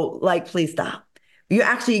 So, please stop. You're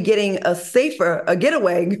actually getting a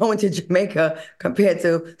getaway going to Jamaica compared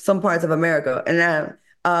to some parts of America. And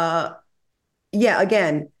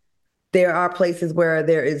again, there are places where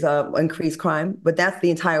there is increased crime, but that's the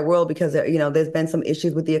entire world because, there's been some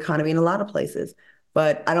issues with the economy in a lot of places.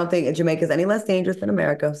 But I don't think Jamaica is any less dangerous than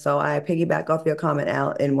America. So I piggyback off your comment,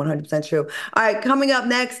 Al, and 100% true. All right, coming up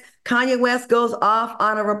next, Kanye West goes off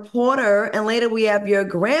on a reporter. And later we have your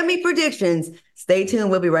Grammy predictions. Stay tuned.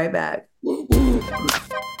 We'll be right back.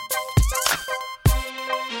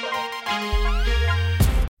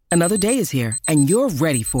 Another day is here, and you're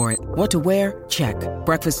ready for it. What to wear? Check.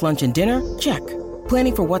 Breakfast, lunch, and dinner? Check.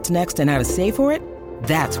 Planning for what's next and how to save for it?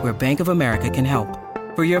 That's where Bank of America can help.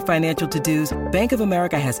 For your financial to-dos, Bank of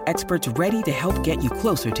America has experts ready to help get you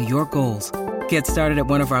closer to your goals. Get started at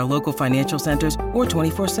one of our local financial centers or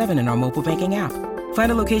 24/7 in our mobile banking app.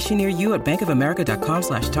 Find a location near you at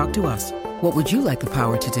bankofamerica.com/talktous. What would you like the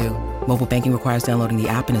power to do? Mobile banking requires downloading the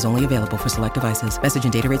app and is only available for select devices. Message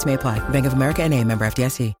and data rates may apply. Bank of America N.A., member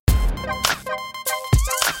FDIC.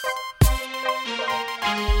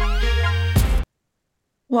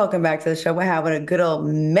 Welcome back to the show. We're having a good old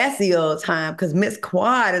messy old time because Miss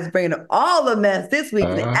Quad is bringing all the mess this week.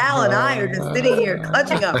 Al and I are just sitting here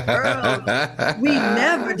clutching up pearls. We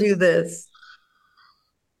never do this.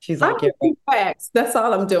 She's like, facts. That's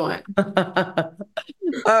all I'm doing. All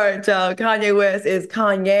right, y'all. Kanye West is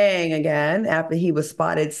Kanyeing again after he was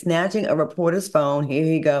spotted snatching a reporter's phone. Here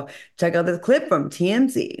you go. Check out this clip from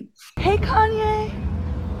TMZ. Hey, Kanye.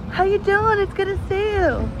 How you doing? It's good to see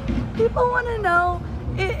you. People want to know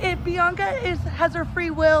if Bianca has her free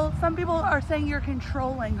will. Some people are saying you're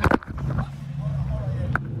controlling her.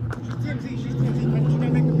 She's TMZ.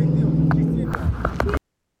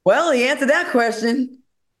 Well, he answered that question.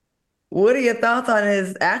 What are your thoughts on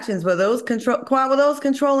his actions? Were those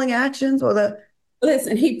controlling actions or the?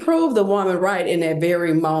 Listen, he proved the woman right in that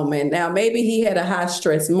very moment. Now, maybe he had a high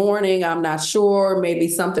stress morning. I'm not sure. Maybe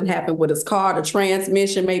something happened with his car. The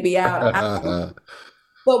transmission may be out.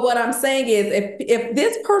 But what I'm saying is, if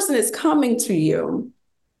this person is coming to you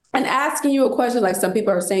and asking you a question, like some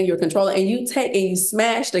people are saying you're controlling, and you take and you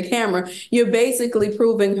smash the camera, you're basically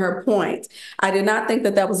proving her point. I did not think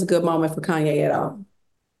that was a good moment for Kanye at all.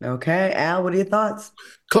 Okay, Al, what are your thoughts?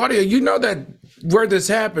 Claudia, you know that where this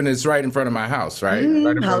happened is right in front of my house, right? Right in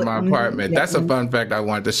front of my apartment. That's a fun fact I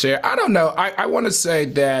wanted to share. I don't know. I want to say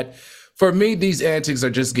that for me, these antics are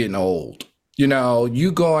just getting old. You know,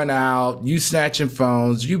 you going out, you snatching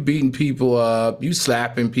phones, you beating people up, you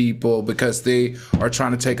slapping people because they are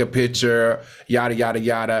trying to take a picture, yada, yada,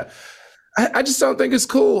 yada. I just don't think it's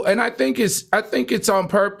cool. And I think it's on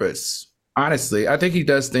purpose. Honestly, I think he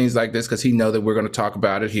does things like this because he knows that we're going to talk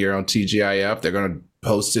about it here on TGIF. They're going to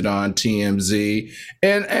post it on TMZ.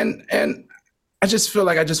 And I just feel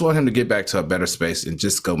like I just want him to get back to a better space and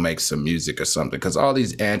just go make some music or something. Because all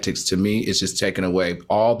these antics, to me, is just taking away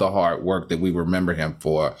all the hard work that we remember him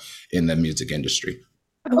for in the music industry.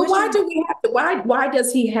 But why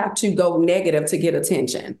does he have to go negative to get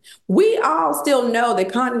attention? We all still know that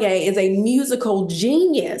Kanye is a musical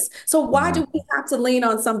genius. So why do we have to lean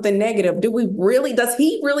on something negative? Does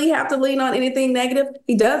he really have to lean on anything negative?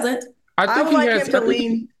 He doesn't. I would like him to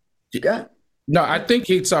lean. No, I think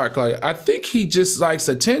Claudia. I think he just likes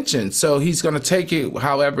attention. So he's going to take it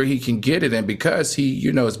however he can get it. And because he,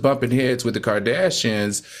 is bumping heads with the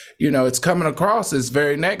Kardashians, it's coming across as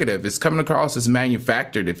very negative. It's coming across as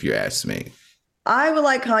manufactured, if you ask me. I would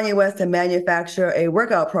like Kanye West to manufacture a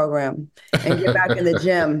workout program and get back in the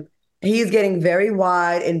gym. He's getting very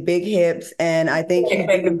wide and big hips. And I think he's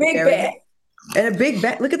getting big back. And a big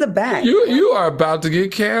back. Look at the back. You are about to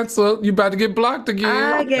get canceled. You about to get blocked again.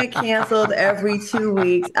 I get canceled every 2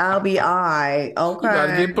 weeks. I'll be all right. Okay. You about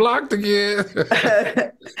to get blocked again.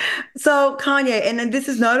 So Kanye, and then this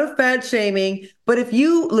is not a fat shaming, but if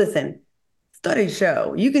you listen, studies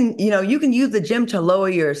show you can use the gym to lower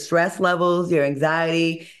your stress levels, your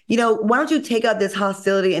anxiety. Why don't you take out this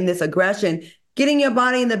hostility and this aggression? Getting your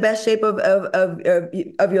body in the best shape of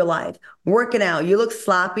your life, working out. You look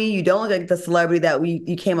sloppy. You don't look like the celebrity that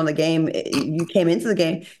you came on the game. You came into the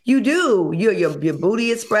game. You do. Your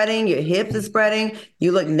booty is spreading. Your hips is spreading.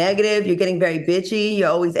 You look negative. You're getting very bitchy. You're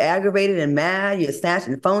always aggravated and mad. You're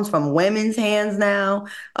snatching phones from women's hands now.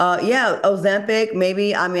 Ozempic.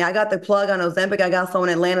 Maybe. I got the plug on Ozempic. I got someone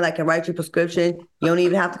in Atlanta that can write you a prescription. You don't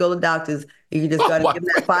even have to go to the doctors. You can just go to give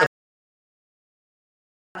them that 5.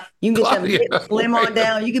 You can get them slim on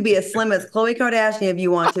down. You could be as slim as Khloe Kardashian if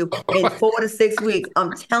you want to in 4 to 6 weeks.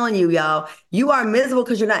 I'm telling you, y'all, you are miserable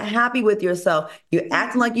because you're not happy with yourself. You're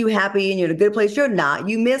acting like you're happy and you're in a good place. You're not.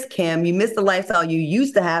 You miss Kim. You miss the lifestyle you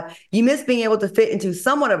used to have. You miss being able to fit into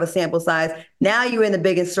somewhat of a sample size. Now you're in the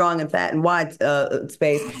big and strong and fat and wide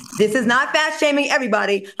space. This is not fat shaming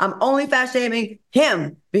everybody. I'm only fat shaming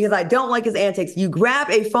him because I don't like his antics. You grab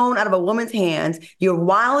a phone out of a woman's hands. You're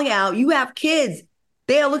wilding out. You have kids.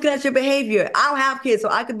 They are looking at your behavior. I don't have kids, so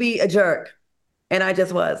I could be a jerk. And I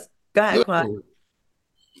just was. Go ahead, Claude.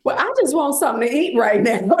 Well, I just want something to eat right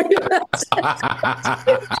now.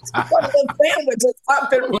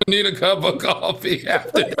 We need a cup of coffee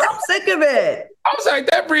after. I'm sick of it. I was like,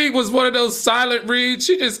 that read was one of those silent reads.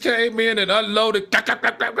 She just came in and unloaded. I'm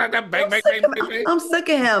sick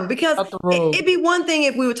of him because it'd be one thing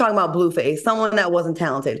if we were talking about Blueface, someone that wasn't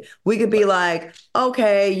talented. We could be like,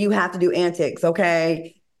 okay, you have to do antics,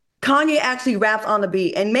 okay? Kanye actually raps on the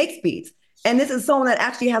beat and makes beats. And this is someone that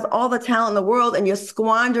actually has all the talent in the world and you're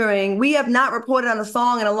squandering. We have not reported on a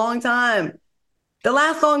song in a long time. The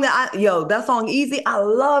last song that song Easy, I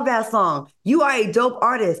love that song. You are a dope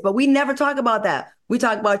artist, but we never talk about that. We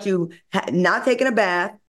talk about you not taking a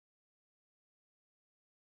bath,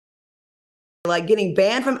 like getting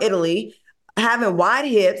banned from Italy, having wide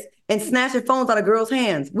hips, and snatching phones out of girls'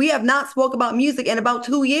 hands. We have not spoke about music in about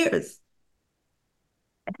 2 years.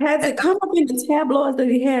 Has it come up in the tabloids that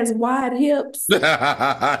he has wide hips?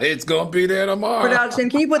 It's going to be there tomorrow.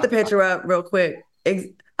 Production, can you put the picture up real quick?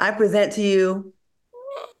 I present to you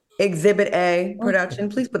Exhibit A. Production,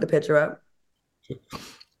 please put the picture up.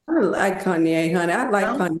 I like Kanye, honey. I like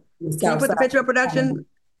Kanye. Can you put the picture up, production?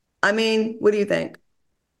 What do you think?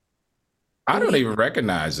 I don't even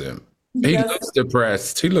recognize him. He looks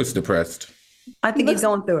depressed. I think he's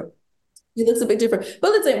going through it. He looks a bit different.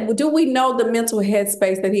 But listen, do we know the mental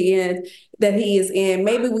headspace that he is in?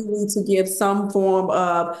 Maybe we need to give some form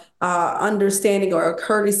of understanding or a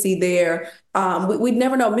courtesy there. We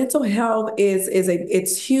never know. Mental health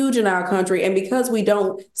it's huge in our country, and because we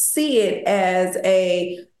don't see it as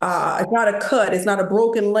it's not a cut, it's not a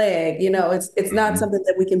broken leg. It's not something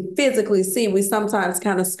that we can physically see. We sometimes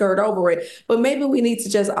kind of skirt over it, but maybe we need to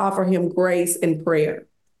just offer him grace and prayer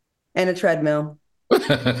and a treadmill.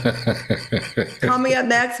 Coming up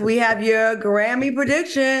next, we have your Grammy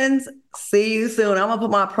predictions. See you soon. I'm going to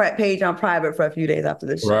put my page on private for a few days after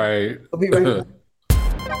this show. Right. We'll be right back.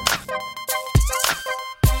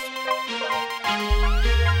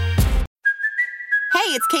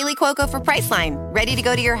 Hey, it's Kaylee Cuoco for Priceline. Ready to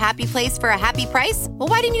go to your happy place for a happy price? Well,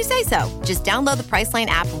 why didn't you say so? Just download the Priceline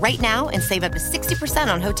app right now and save up to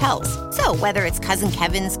 60% on hotels. So whether it's Cousin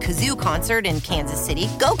Kevin's Kazoo Concert in Kansas City,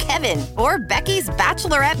 go Kevin, or Becky's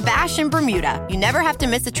Bachelorette Bash in Bermuda, you never have to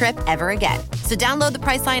miss a trip ever again. So download the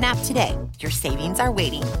Priceline app today. Your savings are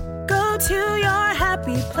waiting. Go to your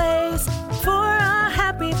happy place for a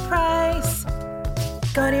happy price.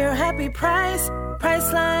 Go to your happy price,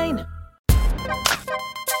 Priceline.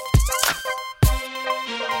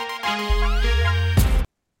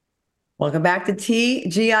 Welcome back to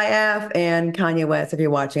TGIF and Kanye West. If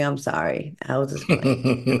you're watching, I'm sorry. I was just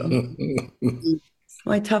playing.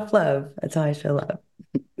 My tough love. That's how I show love.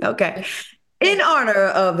 Okay. In honor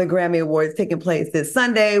of the Grammy Awards taking place this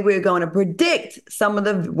Sunday, we're going to predict some of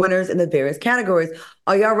the winners in the various categories.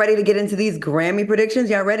 Are y'all ready to get into these Grammy predictions?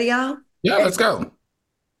 Y'all ready, y'all? Yeah, let's go. All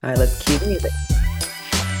right, let's cue the music.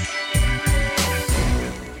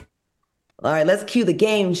 All right, let's cue the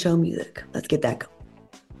game show music. Let's get that going.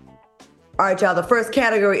 All right, y'all, the first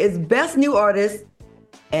category is Best New Artist,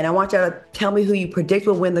 and I want y'all to tell me who you predict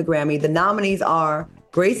will win the Grammy. The nominees are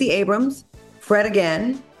Gracie Abrams, Fred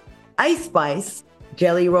Again, Ice Spice,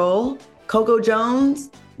 Jelly Roll, Coco Jones,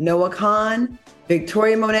 Noah Kahan,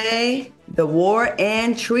 Victoria Monet, The War,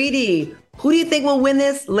 and Treaty. Who do you think will win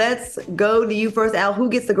this? Let's go to you first, Al. Who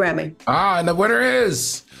gets the Grammy? And the winner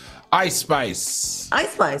is Ice Spice.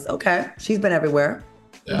 Ice Spice, okay. She's been everywhere.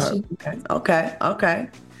 Yeah. Okay.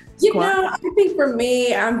 I think for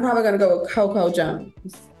me, I'm probably going to go with Coco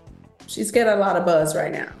Jones. She's getting a lot of buzz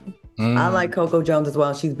right now. I like Coco Jones as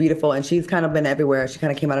well. She's beautiful, and she's kind of been everywhere. She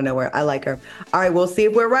kind of came out of nowhere. I like her. All right, we'll see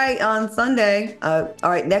if we're right on Sunday. All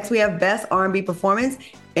right, next we have Best R&B Performance,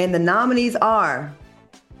 and the nominees are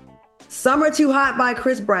Summer Too Hot by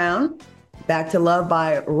Chris Brown, Back to Love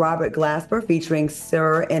by Robert Glasper featuring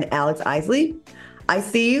Sir and Alex Isley, I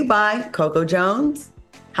See You by Coco Jones,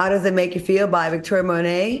 How Does It Make You Feel by Victoria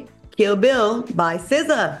Monet, Kill Bill by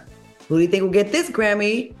SZA. Who do you think will get this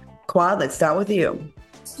Grammy? Quad, let's start with you.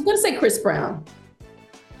 I'm going to say Chris Brown.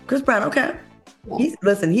 Chris Brown, okay. Yeah.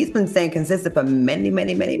 He's been staying consistent for many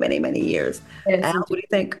years. Yes. Al, what do you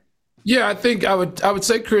think? Yeah, I think I would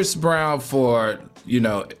say Chris Brown for,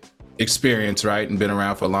 experience, right? And been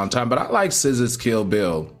around for a long time. But I like SZA's Kill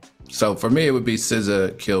Bill. So for me, it would be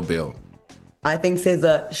SZA Kill Bill. I think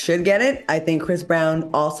SZA should get it. I think Chris Brown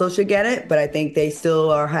also should get it, but I think they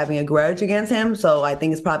still are having a grudge against him. So I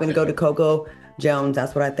think it's probably going to go to Coco Jones.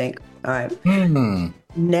 That's what I think. All right.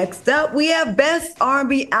 Next up, we have Best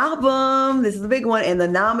R&B Album. This is a big one. And the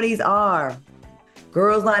nominees are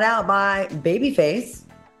Girls Night Out by Babyface,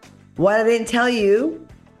 What I Didn't Tell You,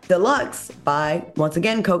 Deluxe by, once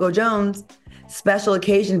again, Coco Jones, Special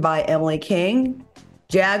Occasion by Emily King,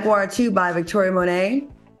 Jaguar 2 by Victoria Monet,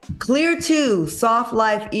 Clear 2, Soft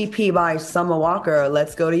Life EP by Summer Walker.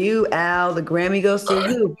 Let's go to you, Al. The Grammy goes to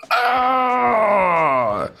you.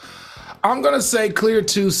 I'm going to say Clear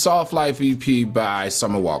 2, Soft Life EP by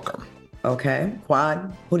Summer Walker. Okay.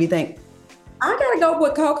 Quad, who do you think? I got to go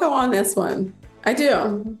with Coco on this one. I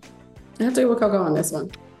do. I have to go with Coco on this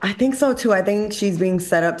one. I think so, too. I think she's being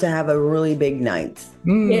set up to have a really big night.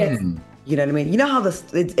 Yes. You know what I mean? You know how the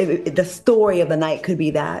story of the night could be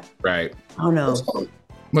that? Right. I don't know.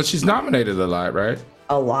 But she's nominated a lot, right?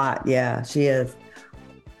 A lot, yeah, she is.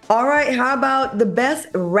 All right, how about the Best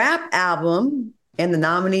Rap Album? And the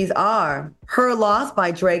nominees are Her Loss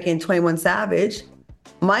by Drake and 21 Savage,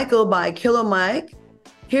 Michael by Killer Mike,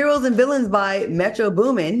 Heroes and Villains by Metro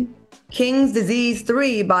Boomin, King's Disease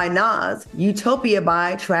 3 by Nas, Utopia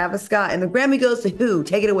by Travis Scott. And the Grammy goes to who?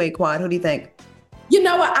 Take it away, Quad. Who do you think? You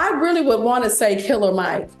know what? I really would want to say Killer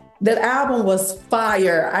Mike. The album was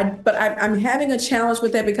fire. But I'm having a challenge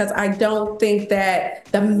with that because I don't think that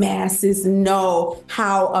the masses know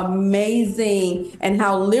how amazing and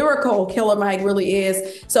how lyrical Killer Mike really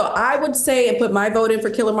is. So I would say and put my vote in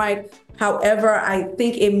for Killer Mike. However, I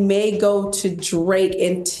think it may go to Drake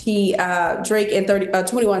and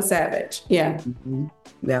 21 Savage. Yeah. Mm-hmm.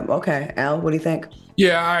 Yeah. Okay. Al, what do you think?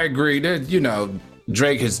 Yeah, I agree.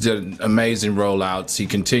 Drake has done amazing rollouts. He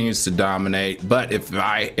continues to dominate. But if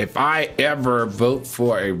I ever vote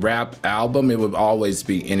for a rap album, it would always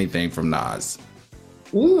be anything from Nas.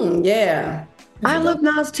 Yeah. I love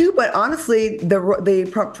Nas too, but honestly, the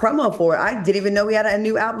promo for it, I didn't even know he had a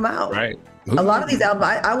new album out. Right. A lot of these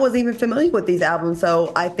albums, I wasn't even familiar with these albums.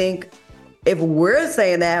 So I think if we're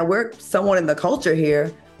saying that, we're someone in the culture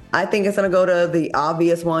here. I think it's going to go to the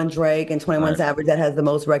obvious one, Drake and 21 Savage, that has the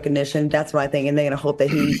most recognition. That's what I think. And they're going to hope that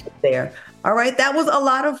he's there. All right. That was a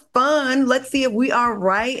lot of fun. Let's see if we are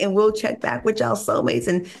right. And we'll check back with y'all soulmates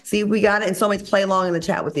and see if we got it. And soulmates, play along in the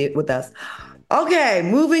chat with us. Okay.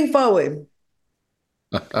 Moving forward.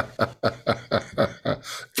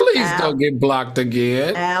 Please don't get blocked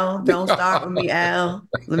again. Al, don't start with me, Al.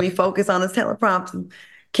 Let me focus on this teleprompter.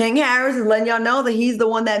 King Harris is letting y'all know that he's the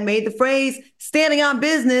one that made the phrase "standing on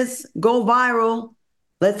business" go viral.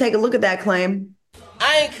 Let's take a look at that claim.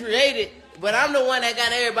 I ain't created, but I'm the one that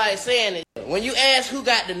got everybody saying it. When you ask who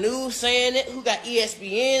got the news saying it, who got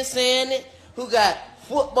ESPN saying it, who got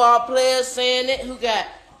football players saying it, who got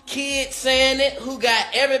kids saying it, who got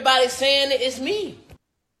everybody saying it, it's me.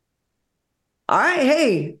 All right,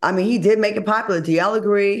 hey, I mean, he did make it popular. Do y'all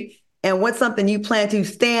agree? And what's something you plan to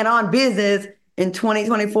stand on business in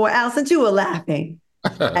 2024? Al, since you were laughing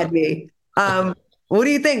at me, what do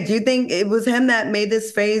you think? Do you think it was him that made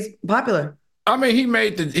this phrase popular? I mean, he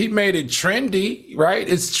made it trendy, right?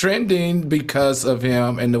 It's trending because of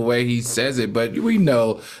him and the way he says it. But we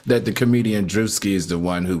know that the comedian Drewski is the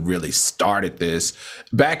one who really started this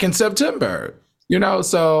back in September.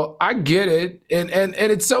 So I get it. And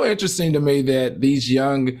it's so interesting to me that these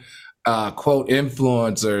young quote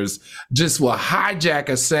influencers just will hijack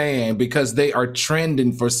a saying because they are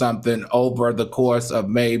trending for something over the course of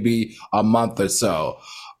maybe a month or so.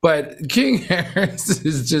 But King Harris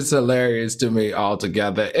is just hilarious to me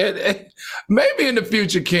altogether. And maybe in the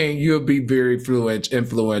future, King, you'll be very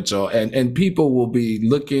influential and people will be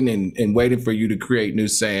looking and waiting for you to create new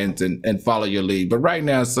sayings and follow your lead. But right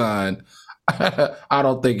now, son, I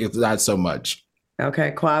don't think it's not so much. Okay,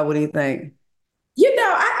 Quad, what do you think?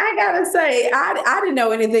 I gotta say, I didn't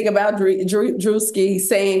know anything about Drewski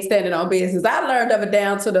saying standing on business. I learned of it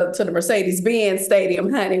down to the Mercedes-Benz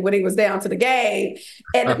Stadium, honey, when he was down to the game,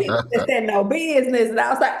 and the people said standing on business, and I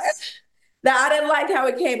was like, now I didn't like how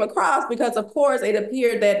it came across because, of course, it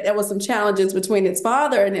appeared that there was some challenges between his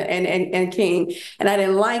father and King, and I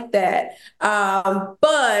didn't like that.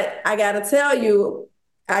 But I gotta tell you,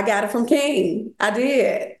 I got it from King. I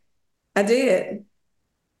did.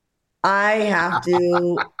 I have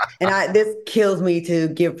to, and this kills me to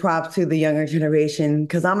give props to the younger generation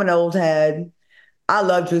because I'm an old head. I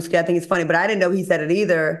love Drewski. I think it's funny, but I didn't know he said it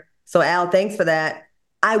either. So Al, thanks for that.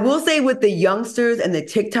 I will say with the youngsters and the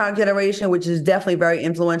TikTok generation, which is definitely very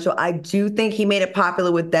influential, I do think he made it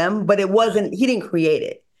popular with them, but he didn't create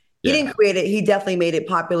it. He didn't create it. He definitely made it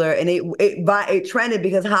popular, and it trended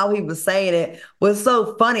because how he was saying it was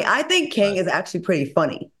so funny. I think King is actually pretty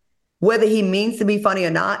funny. Whether he means to be funny or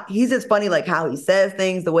not, he's just funny, like how he says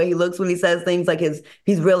things, the way he looks when he says things, like he's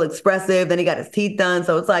real expressive. Then he got his teeth done.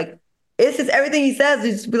 So it's like, it's just everything he says,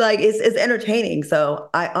 you just be like, it's entertaining. So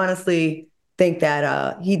I honestly think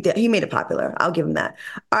that he made it popular. I'll give him that.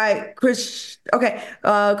 All right,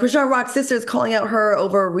 Chrisean Rock's sister is calling out her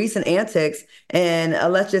over recent antics. And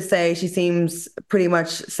let's just say she seems pretty much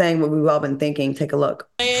saying what we've all been thinking. Take a look.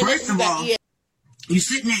 First of all, you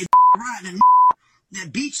sitting there riding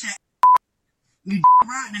that beach that you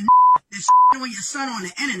riding that's with your son on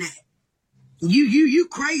the internet. You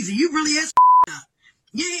crazy. You really is up.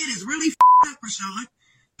 Yeah, it is really up, Rashawn.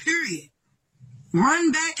 Period.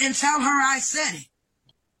 Run back and tell her I said it.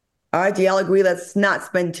 All right, do y'all agree? Let's not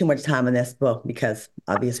spend too much time on this book because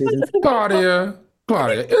obvious reasons. Claudia,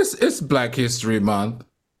 it's Black History Month.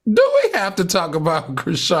 Do we have to talk about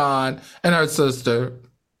Chrisean and her sister?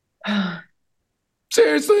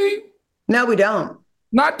 Seriously? No, we don't.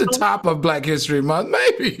 Not the top of Black History Month,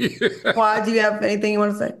 maybe. Why? Do you have anything you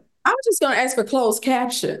want to say? I was just going to ask for closed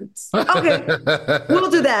captions. Okay,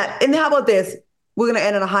 we'll do that. And how about this? We're going to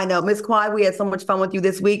end on a high note. Miss Quad, we had so much fun with you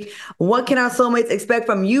this week. What can our soulmates expect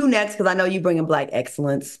from you next? Because I know you bring in Black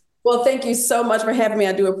excellence. Well, thank you so much for having me.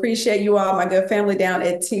 I do appreciate you all, my good family down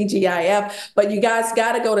at TGIF. But you guys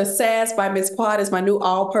got to go to Sass by Miss Quad. It's my new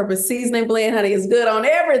all-purpose seasoning blend, honey. It's good on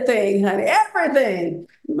everything, honey, everything.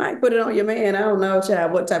 You might put it on your man. I don't know,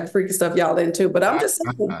 child, what type of freaky stuff y'all into, but I'm just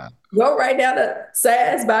saying, go right down to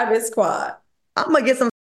Sass by Miss Quad. I'm going to get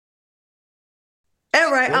some. All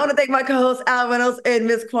right, I want to thank my co-hosts Al Reynolds and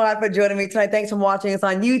Miss Quad for joining me tonight. Thanks for watching us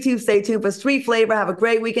on YouTube. Stay tuned for Street Flavor. Have a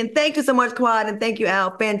great weekend. Thank you so much, Quad, and thank you,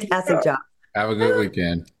 Al. Fantastic job. Have a good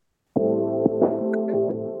weekend.